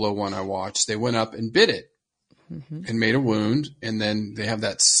water buffalo one I watched, they went up and bit it and made a wound. And then they have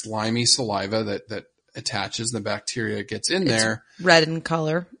that slimy saliva that attaches, the bacteria gets in there. Red in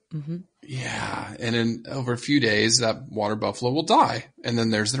color. Yeah. And in over a few days, that water buffalo will die. And then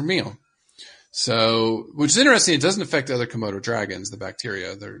there's their meal. So, which is interesting. It doesn't affect other Komodo dragons, the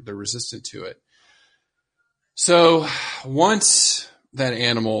bacteria. They're resistant to it. So once that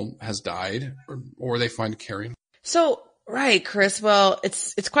animal has died or they find carrion. So, right, Chris. Well,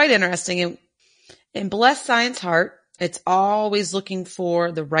 it's quite interesting. In bless science heart, it's always looking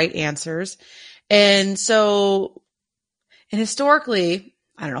for the right answers. And so, and historically,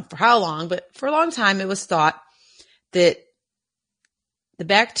 I don't know for how long, but for a long time, it was thought that the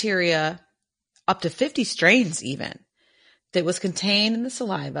bacteria, up to 50 strains even, that was contained in the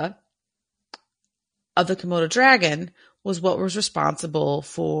saliva of the Komodo dragon was what was responsible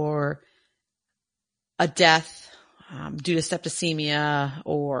for a death due to septicemia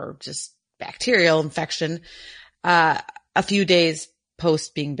or just bacterial infection a few days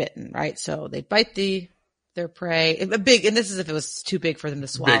post being bitten, right? So they'd bite their prey, and this is if it was too big for them to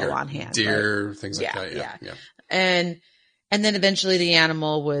swallow on hand. Deer, right? Things like that. Yeah. And then eventually the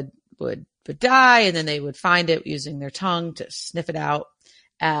animal would die, and then they would find it using their tongue to sniff it out.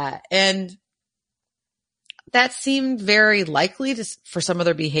 And that seemed very likely for some of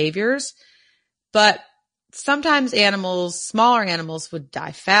their behaviors, but sometimes smaller animals would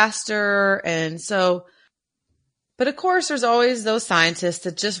die faster. And so, but of course there's always those scientists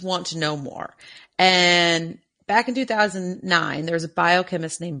that just want to know more. And back in 2009, there was a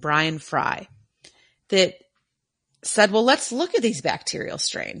biochemist named Brian Fry that said, well, let's look at these bacterial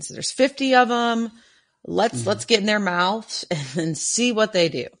strains. There's 50 of them. Let's get in their mouths and see what they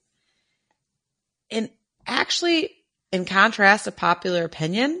do. And actually, in contrast to popular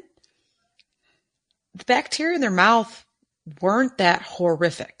opinion, the bacteria in their mouth weren't that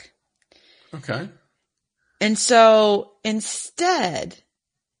horrific. Okay. And so instead,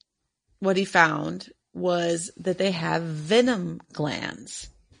 what he found was that they have venom glands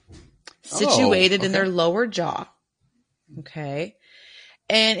situated in their lower jaw. Okay.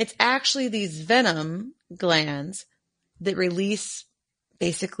 And it's actually these venom glands that release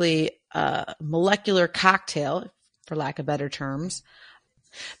basically a molecular cocktail, for lack of better terms,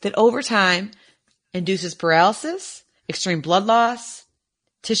 that over time induces paralysis, extreme blood loss,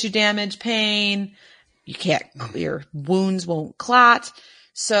 tissue damage, pain. Your wounds won't clot.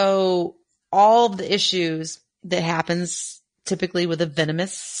 So all of the issues that happens typically with a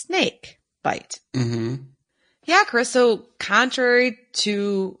venomous snake bite. Mm-hmm. Yeah, Chris. So contrary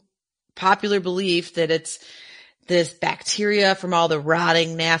to popular belief that it's this bacteria from all the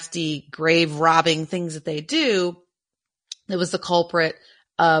rotting, nasty, grave robbing things that they do, that was the culprit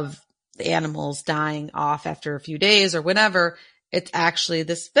of the animals dying off after a few days or whenever. It's actually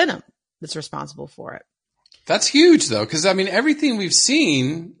this venom that's responsible for it. That's huge though. Cause I mean, everything we've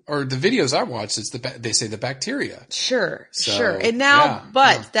seen or the videos I watched, it's they say the bacteria. Sure. And now,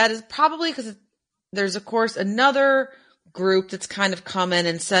 that is probably because there's of course another group that's kind of come in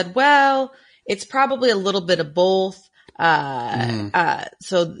and said, well, it's probably a little bit of both.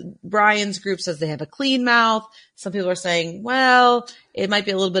 So Brian's group says they have a clean mouth. Some people are saying, well, it might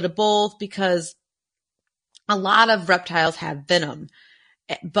be a little bit of both because a lot of reptiles have venom,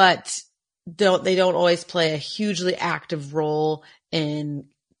 but they don't always play a hugely active role in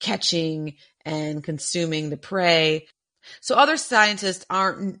catching and consuming the prey. So other scientists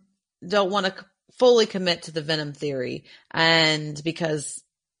don't want to fully commit to the venom theory, and because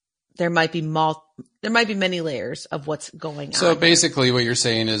there might be many layers of what's going on. So basically what you're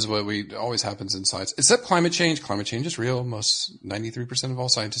saying is what always happens in science, except climate change. Climate change is real. Most 93% of all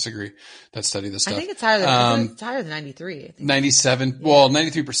scientists agree that study this stuff. I think it's higher than 93. I think. 97. Yeah. Well,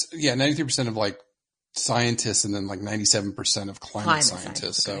 93%. Yeah. 93% of like scientists and then like 97% of climate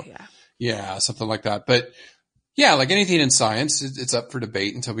scientists. Okay, so yeah, something like that. But yeah, like anything in science, it's up for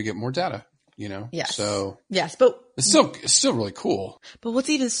debate until we get more data. Yes. So yes, but it's still really cool. But what's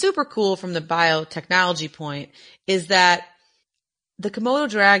even super cool from the biotechnology point is that the Komodo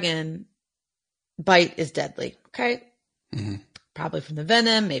dragon bite is deadly. Okay. Mm-hmm. Probably from the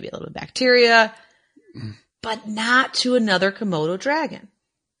venom, maybe a little bit of bacteria, but not to another Komodo dragon.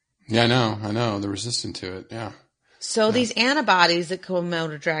 Yeah, I know. They're resistant to it. Yeah. So these antibodies that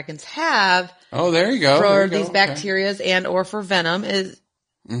Komodo dragons have. Oh, there you go. For these bacteria and or for venom is.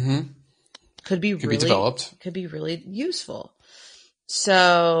 Mm-hmm. Could be developed. Could be really useful.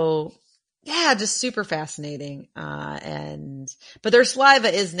 So yeah, just super fascinating. But their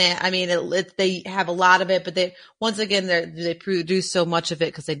saliva is they have a lot of it, but they produce so much of it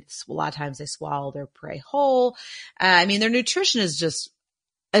because a lot of times they swallow their prey whole. Their nutrition is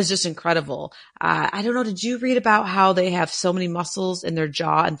just incredible. I don't know. Did you read about how they have so many muscles in their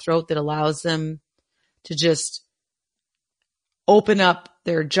jaw and throat that allows them to just open up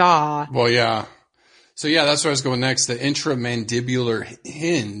their jaw? Well, yeah. So yeah, that's where I was going next. The intramandibular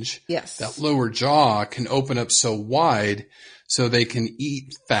hinge, yes, that lower jaw can open up so wide so they can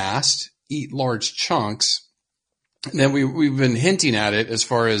eat fast, eat large chunks. And then we've been hinting at it as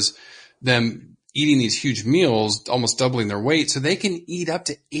far as them eating these huge meals, almost doubling their weight. So they can eat up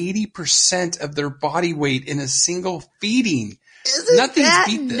to 80% of their body weight in a single feeding. Nothing's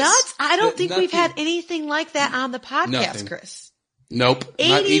beat this. Nuts? I don't think we've had anything like that on the podcast, Chris. Nope. 80%.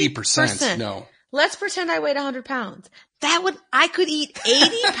 Not 80%. No. Let's pretend I weighed 100 pounds. I could eat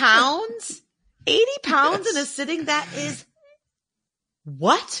 80 pounds? 80 pounds in a sitting? That is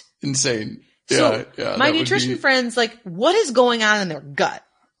what? Insane. So my nutrition friends, what is going on in their gut?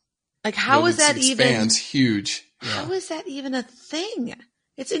 How is that even? Expands huge. Yeah. How is that even a thing?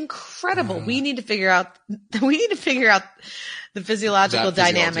 It's incredible. We need to figure out the physiological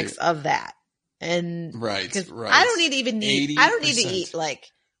dynamics of that. And right. I don't need to eat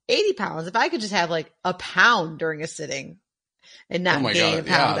 80 pounds. If I could just have a pound during a sitting and not gain a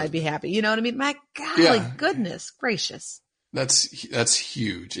pound, I'd be happy. You know what I mean? My golly, goodness gracious. That's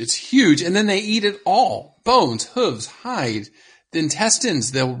huge. It's huge. And then they eat it all. Bones, hooves, hide, the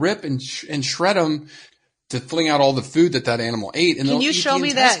intestines. They'll rip and shred them to fling out all the food that animal ate. And Can you show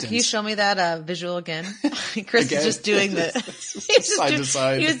me that? Can you show me that visual again? Chris is just doing the side to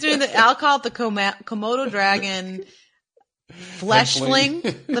side. He was doing I'll call it the Komodo dragon flesh fling.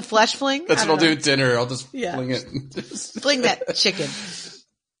 The flesh fling. That's what I'll do at dinner. I'll just fling it. Fling that chicken.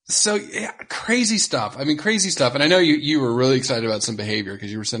 So yeah, crazy stuff. Crazy stuff. And I know you were really excited about some behavior because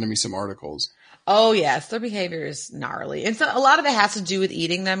you were sending me some articles. Oh yes, their behavior is gnarly. And so a lot of it has to do with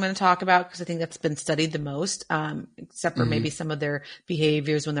eating that I'm going to talk about because I think that's been studied the most, except for maybe some of their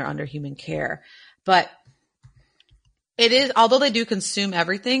behaviors when they're under human care. But it is, although they do consume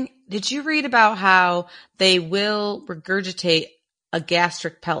everything, did you read about how they will regurgitate a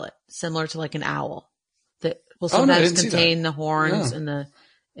gastric pellet, similar to like an owl, that will sometimes contain the horns and the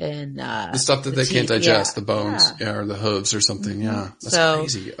stuff that they can't digest, the bones, or the hooves or something. Mm-hmm. Yeah, that's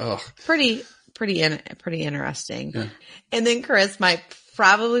crazy. Ugh. Pretty interesting. Yeah. And then Chris,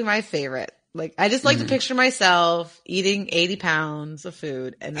 probably my favorite. Like, I just like to picture myself eating 80 pounds of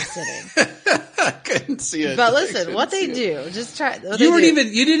food and sitting. I couldn't see it. But listen, what they do, just try. You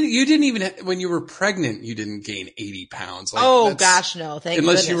didn't even, when you were pregnant, you didn't gain 80 pounds. Like, gosh, no.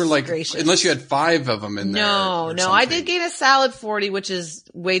 Unless you were unless you had 5 of them in there. No, I did gain a solid 40, which is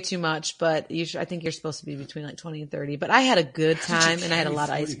way too much, but I think you're supposed to be between like 20 and 30. But I had a good time and I had a lot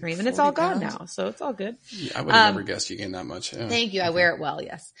of ice cream and it's all gone now. So it's all good. Yeah, I would have never guessed you gained that much. Yeah. Thank you. I wear it well.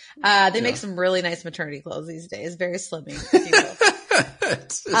 Yes. They make some really nice maternity clothes these days. Very slimming, if you will.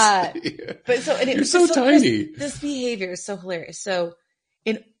 You're so tiny. This behavior is so hilarious. So,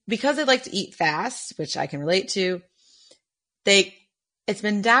 because they like to eat fast, which I can relate to, it's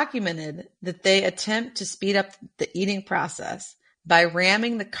been documented that they attempt to speed up the eating process by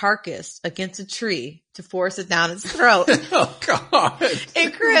ramming the carcass against a tree to force it down its throat. Oh God!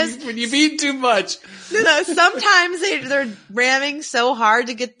 And Chris, when you've eaten too much, sometimes they're ramming so hard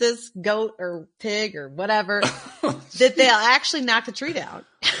to get this goat or pig or whatever that they'll actually knock the tree down.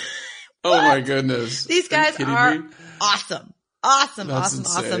 Oh my goodness! These guys are awesome. Awesome.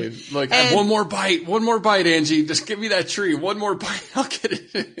 Like, one more bite, Angie. Just give me that tree. One more bite. I'll get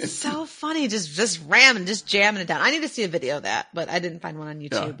it. So funny. Just ramming, just jamming it down. I need to see a video of that, but I didn't find one on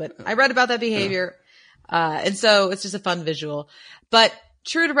YouTube, but I read about that behavior. And so it's just a fun visual, but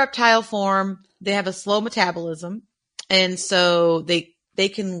true to reptile form, they have a slow metabolism. And so they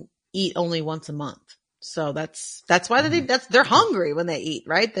can eat only once a month. So that's why they're hungry when they eat,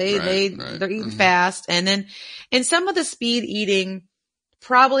 right? They're eating fast. And then, and some of the speed eating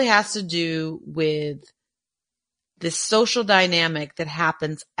probably has to do with this social dynamic that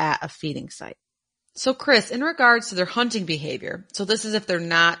happens at a feeding site. So Chris, in regards to their hunting behavior, so this is if they're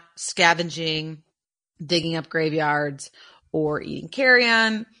not scavenging, digging up graveyards, or eating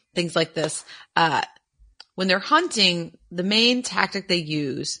carrion, things like this. When they're hunting, the main tactic they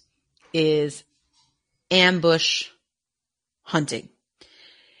use is ambush hunting.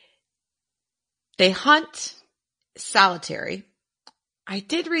 They hunt solitary. I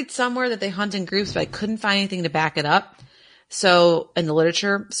did read somewhere that they hunt in groups, but I couldn't find anything to back it up. So in the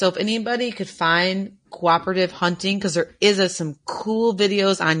literature, so if anybody could find cooperative hunting, because there is some cool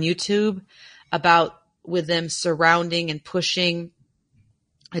videos on YouTube about with them surrounding and pushing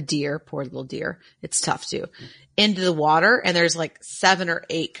a deer, poor little deer, it's tough too, into the water. And there's like 7 or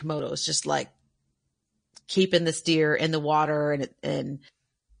 8 Komodos just like keeping this deer in the water and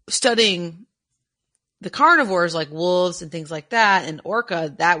studying the carnivores like wolves and things like that. And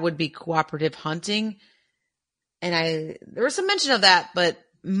orca, that would be cooperative hunting. And there was some mention of that, but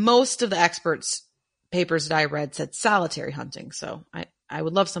most of the experts' papers that I read said solitary hunting. So I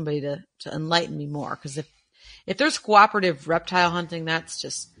would love somebody to enlighten me more. Cause if there's cooperative reptile hunting, that's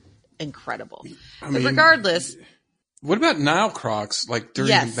just incredible. But regardless, what about Nile crocs, like during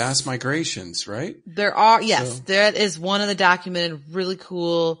mass migrations, right? There are, that is one of the documented really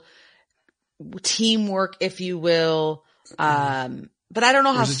cool teamwork, if you will. But I don't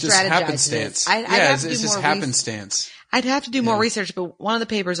know how strategized it is. It's just happenstance. I'd have to do more research, but one of the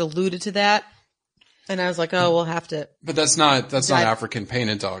papers alluded to that. And I was like, we'll have to. But that's not African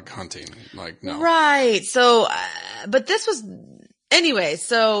painted dog hunting. Like, no. Right. So, but this was, anyway,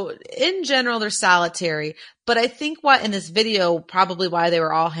 so in general, they're solitary. But I think in this video, probably why they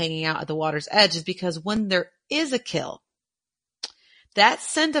were all hanging out at the water's edge is because when there is a kill, that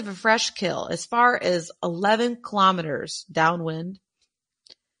scent of a fresh kill, as far as 11 kilometers downwind,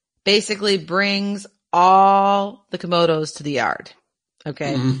 basically brings all the Komodos to the yard.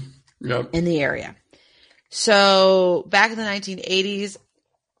 Okay. Mm-hmm. Yep. In the area. So back in the 1980s,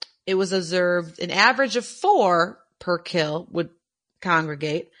 it was observed an average of 4 per kill would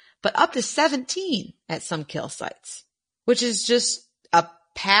congregate, but up to 17 at some kill sites, which is just a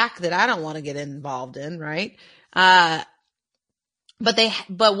pack that I don't want to get involved in, right? But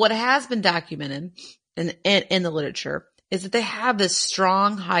what has been documented in the literature is that they have this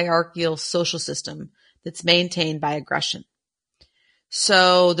strong hierarchical social system that's maintained by aggression.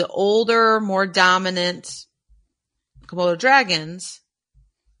 So the older, more dominant Komodo dragons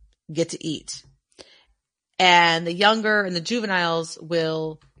get to eat. And the younger and the juveniles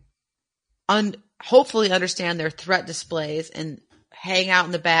will hopefully understand their threat displays and hang out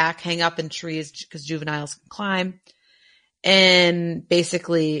in the back, hang up in trees because juveniles can climb, and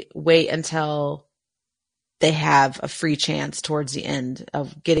basically wait until they have a free chance towards the end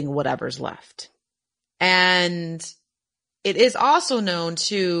of getting whatever's left. And it is also known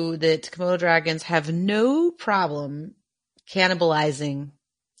too that Komodo dragons have no problem cannibalizing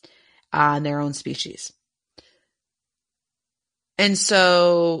on their own species. And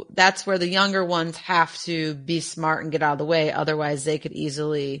so that's where the younger ones have to be smart and get out of the way. Otherwise, they could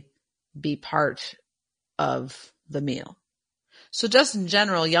easily be part of the meal. So just in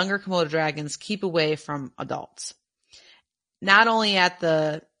general, younger Komodo dragons keep away from adults. Not only at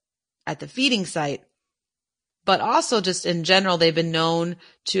the feeding site, but also just in general, they've been known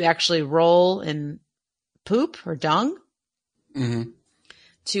to actually roll in poop or dung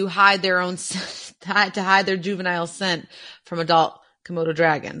to hide their own, to hide their juvenile scent from adult Komodo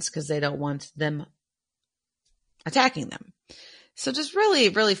dragons because they don't want them attacking them. So just really,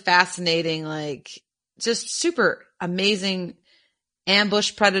 really fascinating, like just super amazing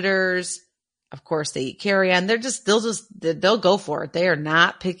ambush predators. Of course, they eat carrion. They'll go for it. They are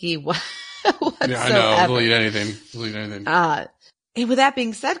not picky whatsoever. Yeah, I know. They'll eat anything. And with that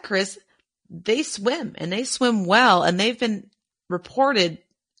being said, Chris, they swim and they swim well, and they've been reported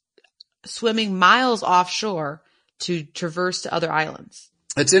swimming miles offshore to traverse to other islands.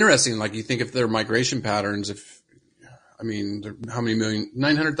 It's interesting. Like you think of their migration patterns, how many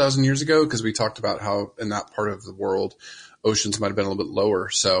 900,000 years ago? Because we talked about how in that part of the world, oceans might have been a little bit lower.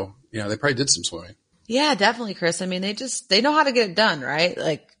 So, yeah, they probably did some swimming. Yeah, definitely, Chris. I mean, they know how to get it done, right?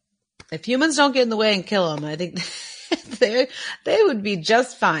 Like if humans don't get in the way and kill them, I think they would be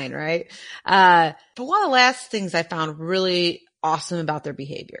just fine, right? But one of the last things I found really awesome about their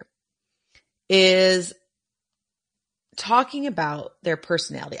behavior is talking about their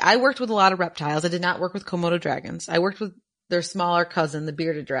personality. I worked with a lot of reptiles. I did not work with Komodo dragons. I worked with their smaller cousin, the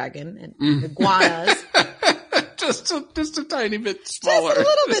bearded dragon, and iguanas. Just a tiny bit smaller. Just a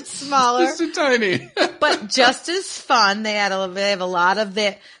little bit smaller. Just a tiny. But just as fun. They have a lot of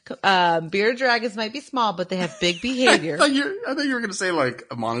the bearded dragons might be small, but they have big behavior. I thought you were going to say like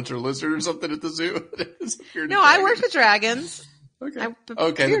a monitor lizard or something at the zoo. No, I worked with dragons. Okay.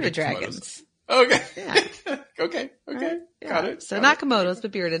 Bearded dragons. Okay. Yeah. Okay. Yeah. Got it. So not Komodos,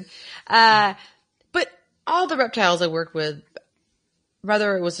 but bearded. But all the reptiles I worked with,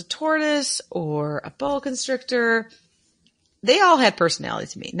 whether it was a tortoise or a boa constrictor, they all had personality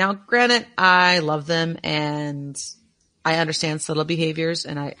to me. Now, granted, I love them and I understand subtle behaviors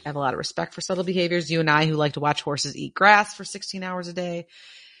and I have a lot of respect for subtle behaviors. You and I who like to watch horses eat grass for 16 hours a day.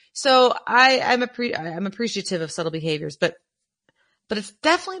 So I'm appreciative of subtle behaviors, but it's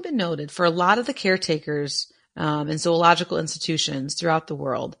definitely been noted for a lot of the caretakers in zoological institutions throughout the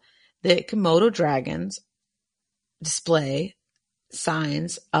world that Komodo dragons display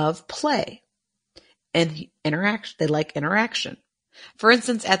signs of play and interaction. They like interaction. For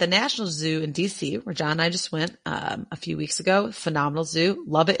instance, at the National Zoo in DC, where John and I just went a few weeks ago, phenomenal zoo.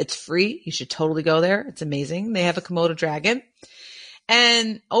 Love it. It's free. You should totally go there. It's amazing. They have a Komodo dragon.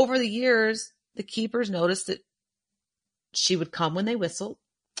 And over the years, the keepers noticed that she would come when they whistled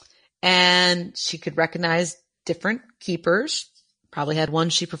and she could recognize different keepers. Probably had one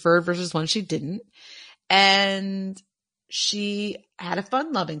she preferred versus one she didn't. And she had a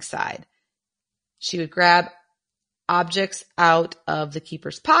fun-loving side. She would grab objects out of the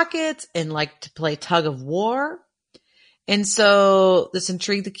keeper's pockets and like to play tug of war. And so this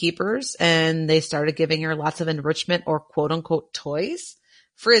intrigued the keepers and they started giving her lots of enrichment or quote unquote toys,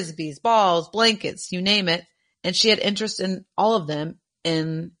 frisbees, balls, blankets, you name it. And she had interest in all of them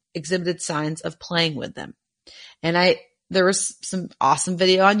and exhibited signs of playing with them. And there was some awesome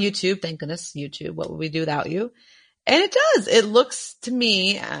video on YouTube. Thank goodness, YouTube. What would we do without you? And it does. It looks to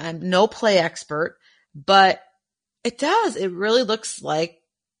me, I'm no play expert, but it does. It really looks like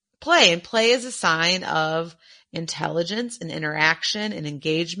play. And play is a sign of intelligence and interaction and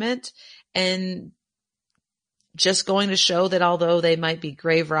engagement. And just going to show that although they might be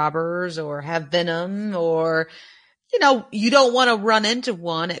grave robbers or have venom or, you don't want to run into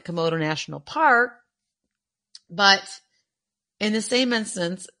one at Komodo National Park, but in the same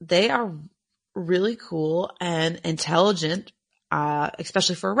instance, they are really cool and intelligent,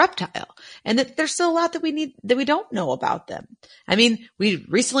 especially for a reptile. And there's still a lot that we don't know about them. I mean, we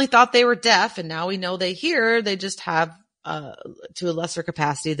recently thought they were deaf and now we know they hear. They just have, to a lesser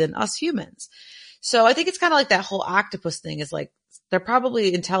capacity than us humans. So I think it's kind of like that whole octopus thing is like, they're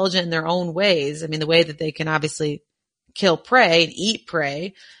probably intelligent in their own ways. I mean, the way that they can obviously kill prey and eat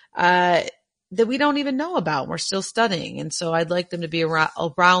prey, that we don't even know about. We're still studying. And so I'd like them to be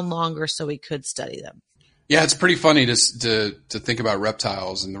around longer so we could study them. Yeah, it's pretty funny to think about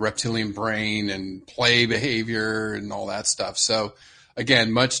reptiles and the reptilian brain and play behavior and all that stuff. So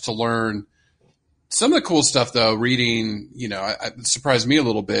again, much to learn. Some of the cool stuff though, reading, it surprised me a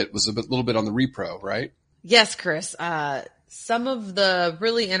little bit, was little bit on the repro, right? Yes, Chris. Some of the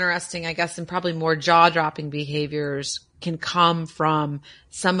really interesting, I guess, and probably more jaw-dropping behaviors can come from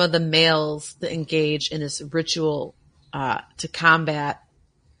some of the males that engage in this ritual to combat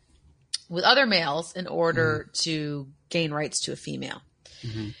with other males in order to gain rights to a female.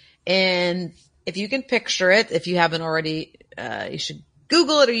 Mm-hmm. And if you can picture it, if you haven't already, you should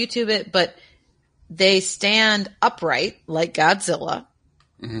Google it or YouTube it, but they stand upright like Godzilla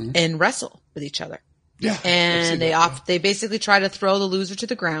and wrestle with each other. Yeah. And they basically try to throw the loser to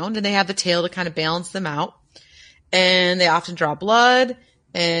the ground, and they have the tail to kind of balance them out. And they often draw blood,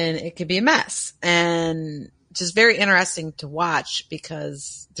 and it can be a mess. And just very interesting to watch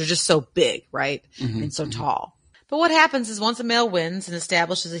because they're just so big, right? Mm-hmm, and so tall. But what happens is once a male wins and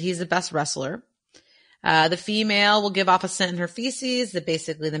establishes that he's the best wrestler, the female will give off a scent in her feces that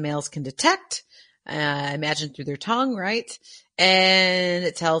basically the males can detect, imagine through their tongue, right? And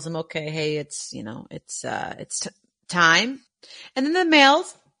it tells them, okay, hey, it's time. And then the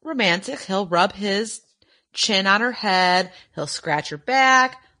male's romantic. He'll rub his chin on her head. He'll scratch her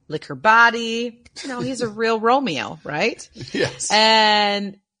back, lick her body. He's a real Romeo, right? Yes.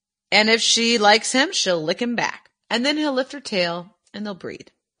 And if she likes him, she'll lick him back. And then he'll lift her tail and they'll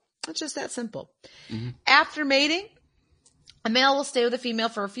breed. It's just that simple. Mm-hmm. After mating, a male will stay with a female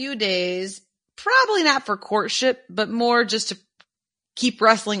for a few days, probably not for courtship, but more just to keep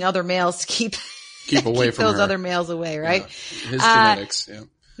wrestling other males to keep away from those her. Other males away, right? Yeah. His genetics, yeah.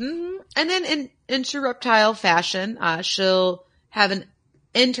 Mm-hmm. And then in true reptile fashion, she'll have an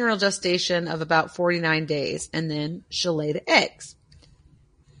internal gestation of about 49 days, and then she'll lay the eggs.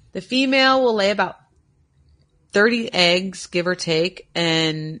 The female will lay about 30 eggs, give or take,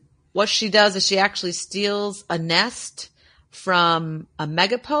 and what she does is she actually steals a nest from a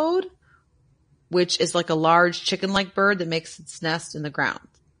megapode, which is like a large chicken-like bird that makes its nest in the ground.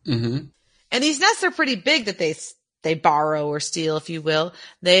 Mm-hmm. And these nests are pretty big that they borrow or steal, if you will.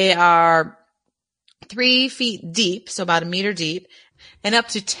 They are 3 feet deep, so about 1 meter deep, and up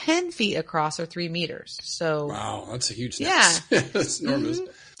to 10 feet across or 3 meters. So wow, that's a huge nest. Yeah. That's enormous.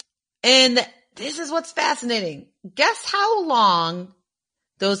 Mm-hmm. And this is what's fascinating. Guess how long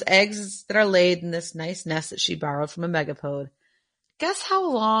those eggs that are laid in this nice nest that she borrowed from a megapode, guess how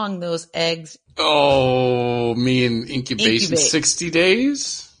long those eggs... Oh, incubation? 60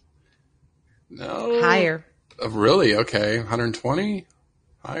 days? No. Higher. Oh, really? Okay. 120?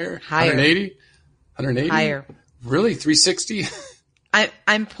 Higher? 180? 180? Higher. Really? 360?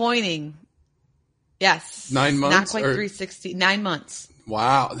 I'm pointing. Yes. 9 months? Not quite 360. 9 months.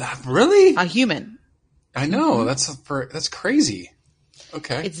 Wow. Really? A human. I know. That's crazy.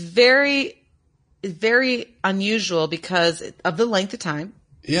 Okay. It's very unusual because of the length of time.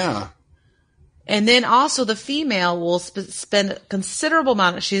 Yeah. And then also the female will spend a considerable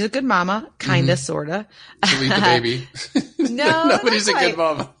amount. She's a good mama, kinda, sorta. To leave the baby. No, nobody's a good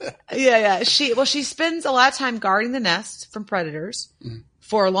mama. Yeah. She spends a lot of time guarding the nest from predators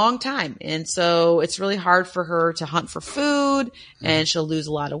for a long time, and so it's really hard for her to hunt for food, and she'll lose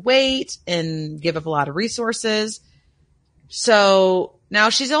a lot of weight and give up a lot of resources. So now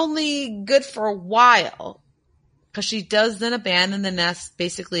she's only good for a while because she does then abandon the nest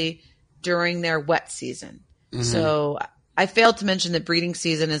basically during their wet season. Mm-hmm. So I failed to mention that breeding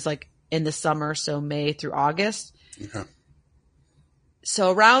season is like in the summer, so May through August. Okay.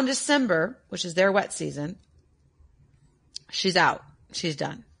 So around December, which is their wet season, she's out. She's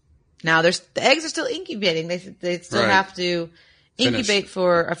done. Now the eggs are still incubating. They still have to incubate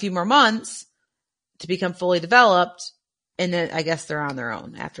for a few more months to become fully developed. And then I guess they're on their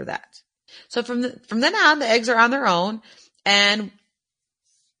own after that. So from then on, the eggs are on their own, and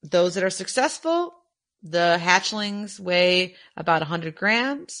those that are successful, the hatchlings weigh about 100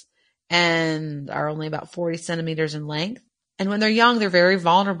 grams and are only about 40 centimeters in length. And when they're young, they're very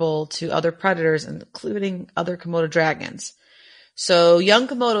vulnerable to other predators, including other Komodo dragons. So young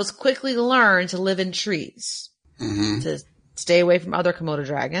Komodos quickly learn to live in trees to stay away from other Komodo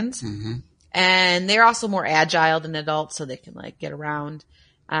dragons. Mm-hmm. And they're also more agile than adults, so they can get around.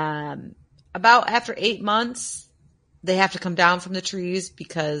 About after 8 months, they have to come down from the trees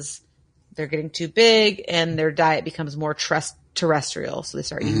because they're getting too big and their diet becomes more terrestrial. So they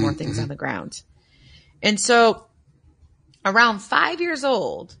start eating more things on the ground. And so around 5 years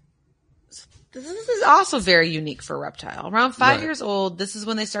old, this is also very unique for a reptile. Around 5 years old, this is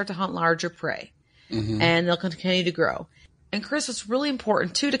when they start to hunt larger prey, and they'll continue to grow. And Chris, what's really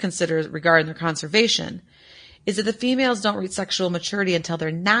important too to consider regarding their conservation is that the females don't reach sexual maturity until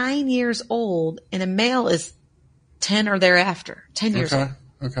they're 9 years old, and a male is 10 or thereafter, 10 years old.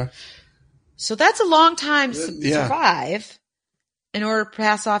 Okay. So that's a long time to survive in order to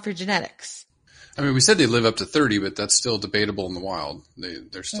pass off your genetics. I mean, we said they live up to 30, but that's still debatable in the wild.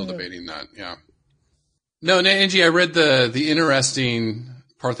 They're still debating that. Yeah. No, Angie, I read the interesting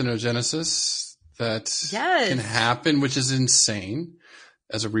parthenogenesis that can happen, which is insane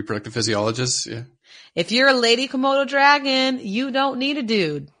as a reproductive physiologist. Yeah. If you're a lady Komodo dragon, you don't need a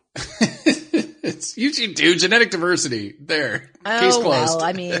dude. It's usually dude. Genetic diversity. There. Case closed. Well,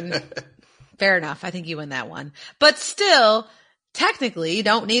 I mean, fair enough. I think you win that one. But still, technically, you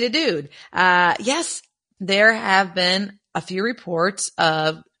don't need a dude. Yes, there have been a few reports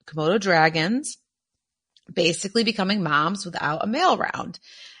of Komodo dragons basically becoming moms without a male around.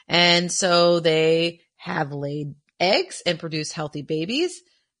 And so they have laid eggs and produced healthy babies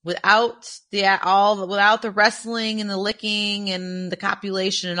without the wrestling and the licking and the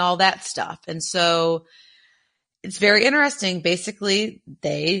copulation and all that stuff. And so it's very interesting. Basically,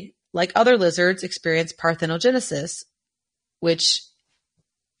 they, like other lizards, experience parthenogenesis, which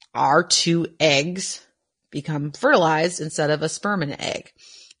are 2 eggs become fertilized instead of a sperm and an egg.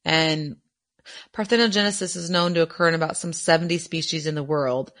 And parthenogenesis is known to occur in about some 70 species in the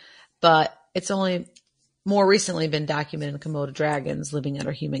world, but it's only more recently been documented in Komodo dragons living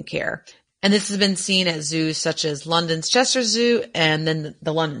under human care. And this has been seen at zoos such as London's Chester Zoo and then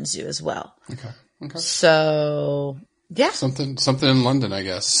the London Zoo as well. Okay. So, yeah. Something in London, I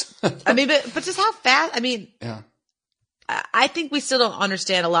guess. I mean, but just how fast, I mean, yeah. I think we still don't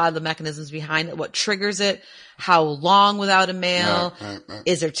understand a lot of the mechanisms behind it, what triggers it, how long without a male, right.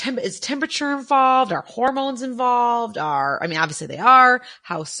 Is temperature involved, are hormones involved, I mean, obviously they are,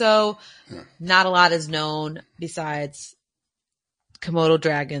 how so? Yeah. Not a lot is known besides Komodo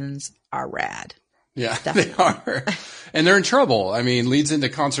dragons are rad. Yeah, definitely. They are. And they're in trouble. I mean, leads into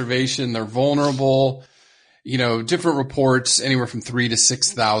conservation. They're vulnerable. You know, different reports, anywhere from 3,000 to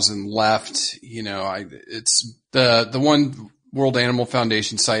 6,000 left. You know, it's the one World Animal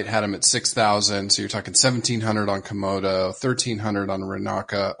Foundation site had them at 6,000. So you're talking 1,700 on Komodo, 1,300 on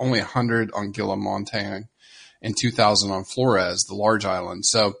Ranaka, only 100 on Gila Montang, and 2,000 on Flores, the large island.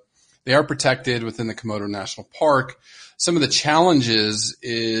 So they are protected within the Komodo National Park. Some of the challenges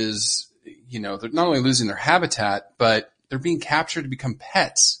is, you know, they're not only losing their habitat, but they're being captured to become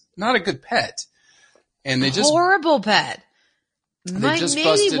pets. Not a good pet. And they horrible pet.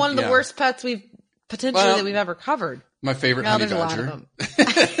 Maybe one of the worst pets we've ever covered. My favorite honey badger. A lot of them.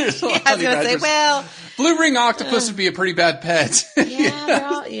 I was going to say, well, blue ring octopus would be a pretty bad pet.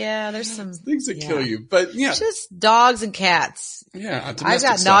 There's some things that kill you, but yeah, just dogs and cats. Yeah, I've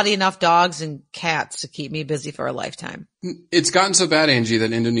got naughty enough dogs and cats to keep me busy for a lifetime. It's gotten so bad, Angie,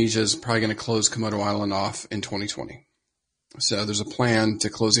 that Indonesia is probably going to close Komodo Island off in 2020. So there's a plan to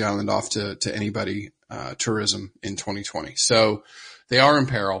close the island off to anybody, tourism in 2020. So they are in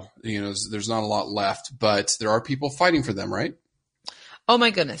peril. You know, there's not a lot left, but there are people fighting for them, right? Oh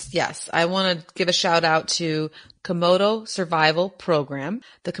my goodness. Yes. I want to give a shout out to Komodo Survival Program.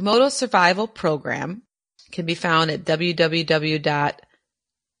 The Komodo Survival Program can be found at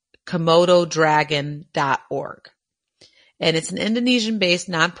www.komododragon.org. And it's an Indonesian-based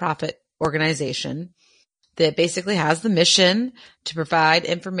nonprofit organization that basically has the mission to provide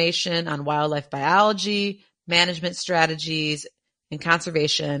information on wildlife biology, management strategies, and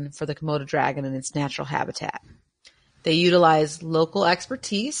conservation for the Komodo dragon and its natural habitat. They utilize local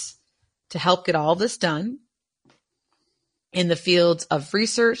expertise to help get all this done in the fields of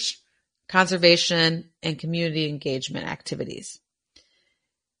research, conservation, and community engagement activities.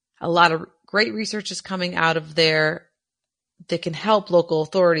 A lot of great research is coming out of there that can help local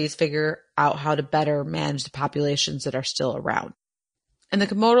authorities figure out how to better manage the populations that are still around. And the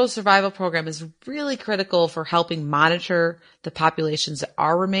Komodo Survival Program is really critical for helping monitor the populations that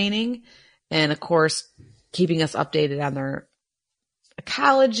are remaining and, of course, keeping us updated on their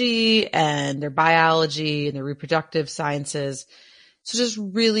ecology and their biology and their reproductive sciences. So just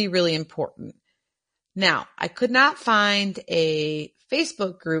really, really important. Now, I could not find a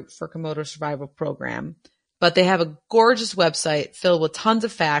Facebook group for Komodo Survival Program, but they have a gorgeous website filled with tons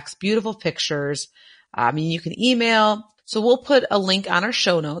of facts, beautiful pictures. I mean, you can email. So we'll put a link on our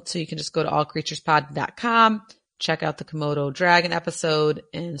show notes. So you can just go to allcreaturespod.com, check out the Komodo Dragon episode,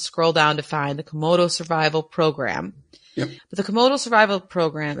 and scroll down to find the Komodo Survival Program. Yep. But the Komodo Survival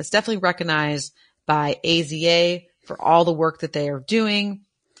Program is definitely recognized by AZA for all the work that they are doing,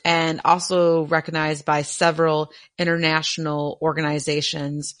 and also recognized by several international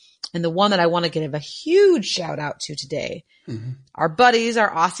organizations. And the one that I want to give a huge shout out to today, our buddies, our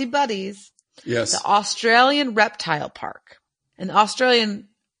Aussie buddies, yes, the Australian Reptile Park. And the Australian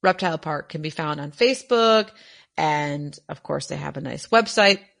Reptile Park can be found on Facebook. And of course, they have a nice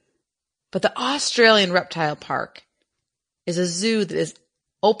website. But the Australian Reptile Park is a zoo that is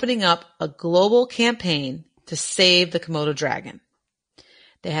opening up a global campaign to save the Komodo dragon.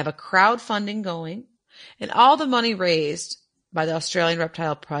 They have a crowdfunding going, and all the money raised by the Australian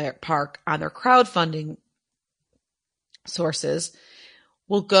Reptile Park on their crowdfunding sources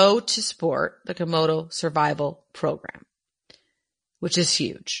will go to support the Komodo survival program, which is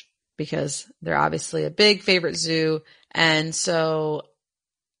huge because they're obviously a big favorite zoo. And so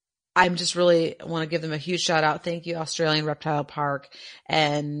I'm just really want to give them a huge shout out. Thank you, Australian Reptile Park.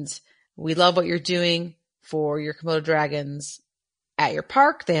 And we love what you're doing for your Komodo dragons at your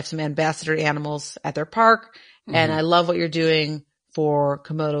park. They have some ambassador animals at their park. Mm-hmm. And I love what you're doing for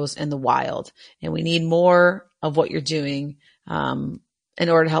Komodos in the wild. And we need more of what you're doing, in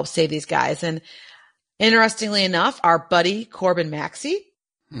order to help save these guys. And interestingly enough, our buddy Corbin Maxey.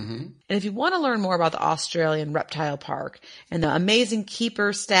 Mm-hmm. And if you want to learn more about the Australian Reptile Park and the amazing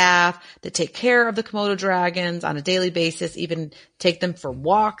keeper staff that take care of the Komodo dragons on a daily basis, even take them for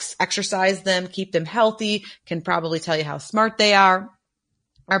walks, exercise them, keep them healthy, can probably tell you how smart they are.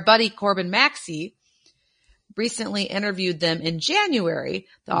 Our buddy Corbin Maxey recently interviewed them in January,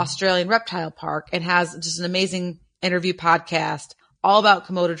 the Australian Reptile Park, and has just an amazing interview podcast all about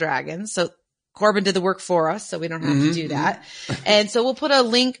Komodo dragons. So Corbin did the work for us, so we don't have to do that. And so we'll put a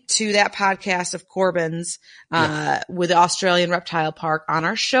link to that podcast of Corbin's, with the Australian Reptile Park on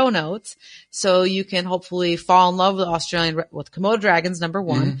our show notes. So you can hopefully fall in love with Komodo dragons, number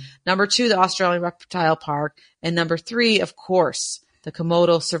one. Number two, the Australian Reptile Park. And number three, of course, the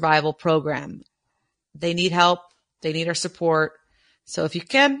Komodo survival program. They need help. They need our support. So if you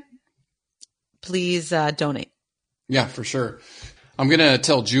can, please, donate. Yeah, for sure. I'm going to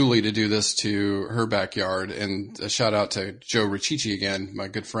tell Julie to do this to her backyard, and a shout out to Joe Riccici again, my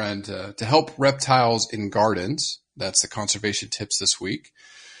good friend, to help reptiles in gardens. That's the conservation tips this week,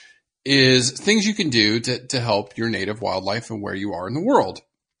 is things you can do to help your native wildlife and where you are in the world.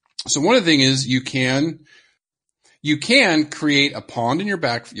 So one of the things is you can create a pond in your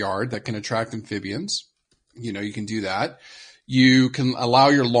backyard that can attract amphibians. You can do that. You can allow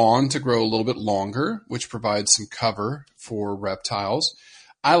your lawn to grow a little bit longer, which provides some cover for reptiles.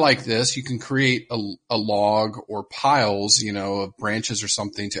 I like this. You can create a log or piles, of branches or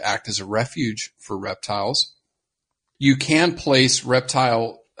something to act as a refuge for reptiles. You can place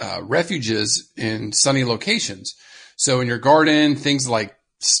reptile refuges in sunny locations. So in your garden, things like,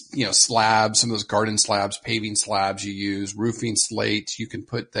 slabs, some of those garden slabs, paving slabs you use, roofing slates you can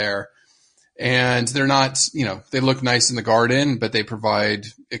put there. And they're not, they look nice in the garden, but they provide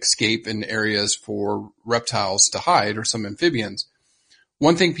escape in areas for reptiles to hide or some amphibians.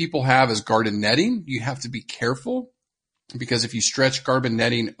 One thing people have is garden netting. You have to be careful because if you stretch garden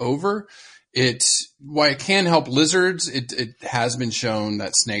netting over, while it can help lizards, it has been shown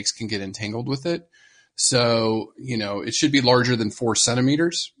that snakes can get entangled with it. So, it should be larger than 4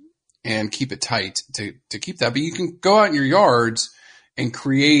 centimeters and keep it tight to keep that. But you can go out in your yards and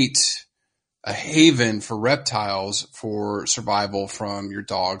create a haven for reptiles for survival from your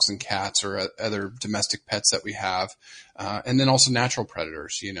dogs and cats or other domestic pets that we have. And then also natural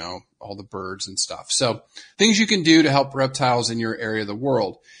predators, all the birds and stuff. So things you can do to help reptiles in your area of the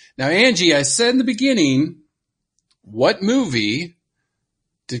world. Now, Angie, I said in the beginning, what movie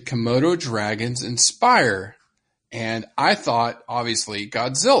did Komodo dragons inspire? And I thought, obviously,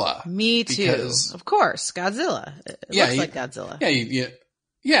 Godzilla. Me too. Of course, Godzilla. It looks like Godzilla.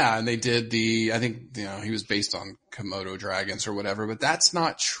 Yeah, and they did I think, he was based on Komodo dragons or whatever, but that's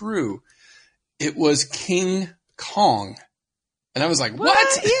not true. It was King Kong. And I was like,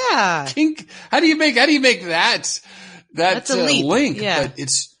 what? Yeah. How do you make that that's a leap. Link? Yeah.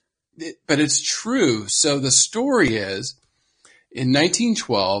 But it's true. So the story is, in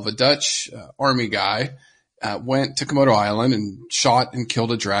 1912, a Dutch army guy went to Komodo Island and shot and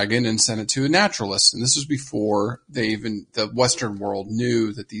killed a dragon and sent it to a naturalist. And this was before the Western world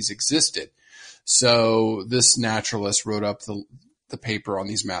knew that these existed. So this naturalist wrote up the paper on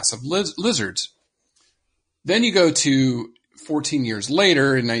these massive lizards. Then you go to 14 years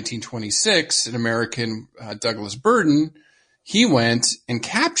later in 1926, an American, Douglas Burden, he went and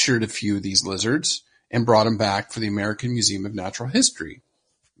captured a few of these lizards and brought them back for the American Museum of Natural History.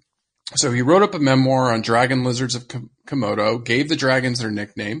 So he wrote up a memoir on dragon lizards of Komodo, gave the dragons their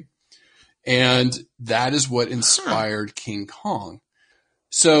nickname, and that is what inspired King Kong.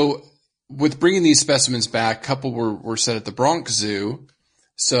 So with bringing these specimens back, a couple were set at the Bronx Zoo.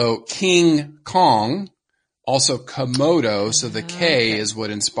 So King Kong, also Komodo, so the K is what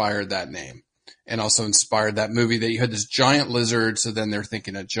inspired that name and also inspired that movie that you had this giant lizard. So then they're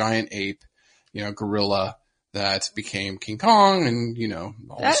thinking a giant ape, gorilla, that became King Kong and,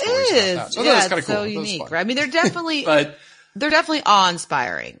 all the stories about that. So that was kind of cool. So unique, right? I mean, they're definitely, but they're definitely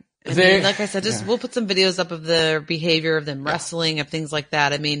awe-inspiring. I mean, like I said, we'll put some videos up of their behavior, of them wrestling, of things like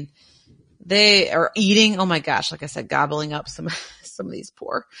that. I mean, they are eating. Oh my gosh, like I said, gobbling up some of these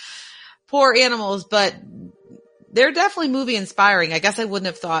poor animals, but they're definitely movie inspiring. I guess I wouldn't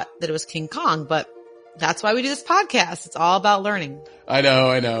have thought that it was King Kong, but that's why we do this podcast. It's all about learning. I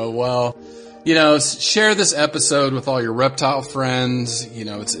know. Well, share this episode with all your reptile friends.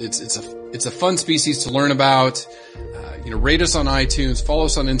 It's a fun species to learn about. Rate us on iTunes, follow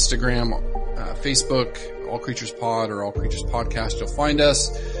us on Instagram, Facebook, All Creatures Pod or All Creatures Podcast. You'll find us.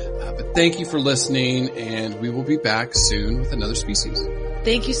 But thank you for listening, and we will be back soon with another species.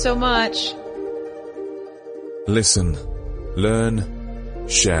 Thank you so much. Listen, learn,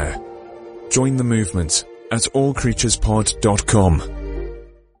 share. Join the movement at allcreaturespod.com.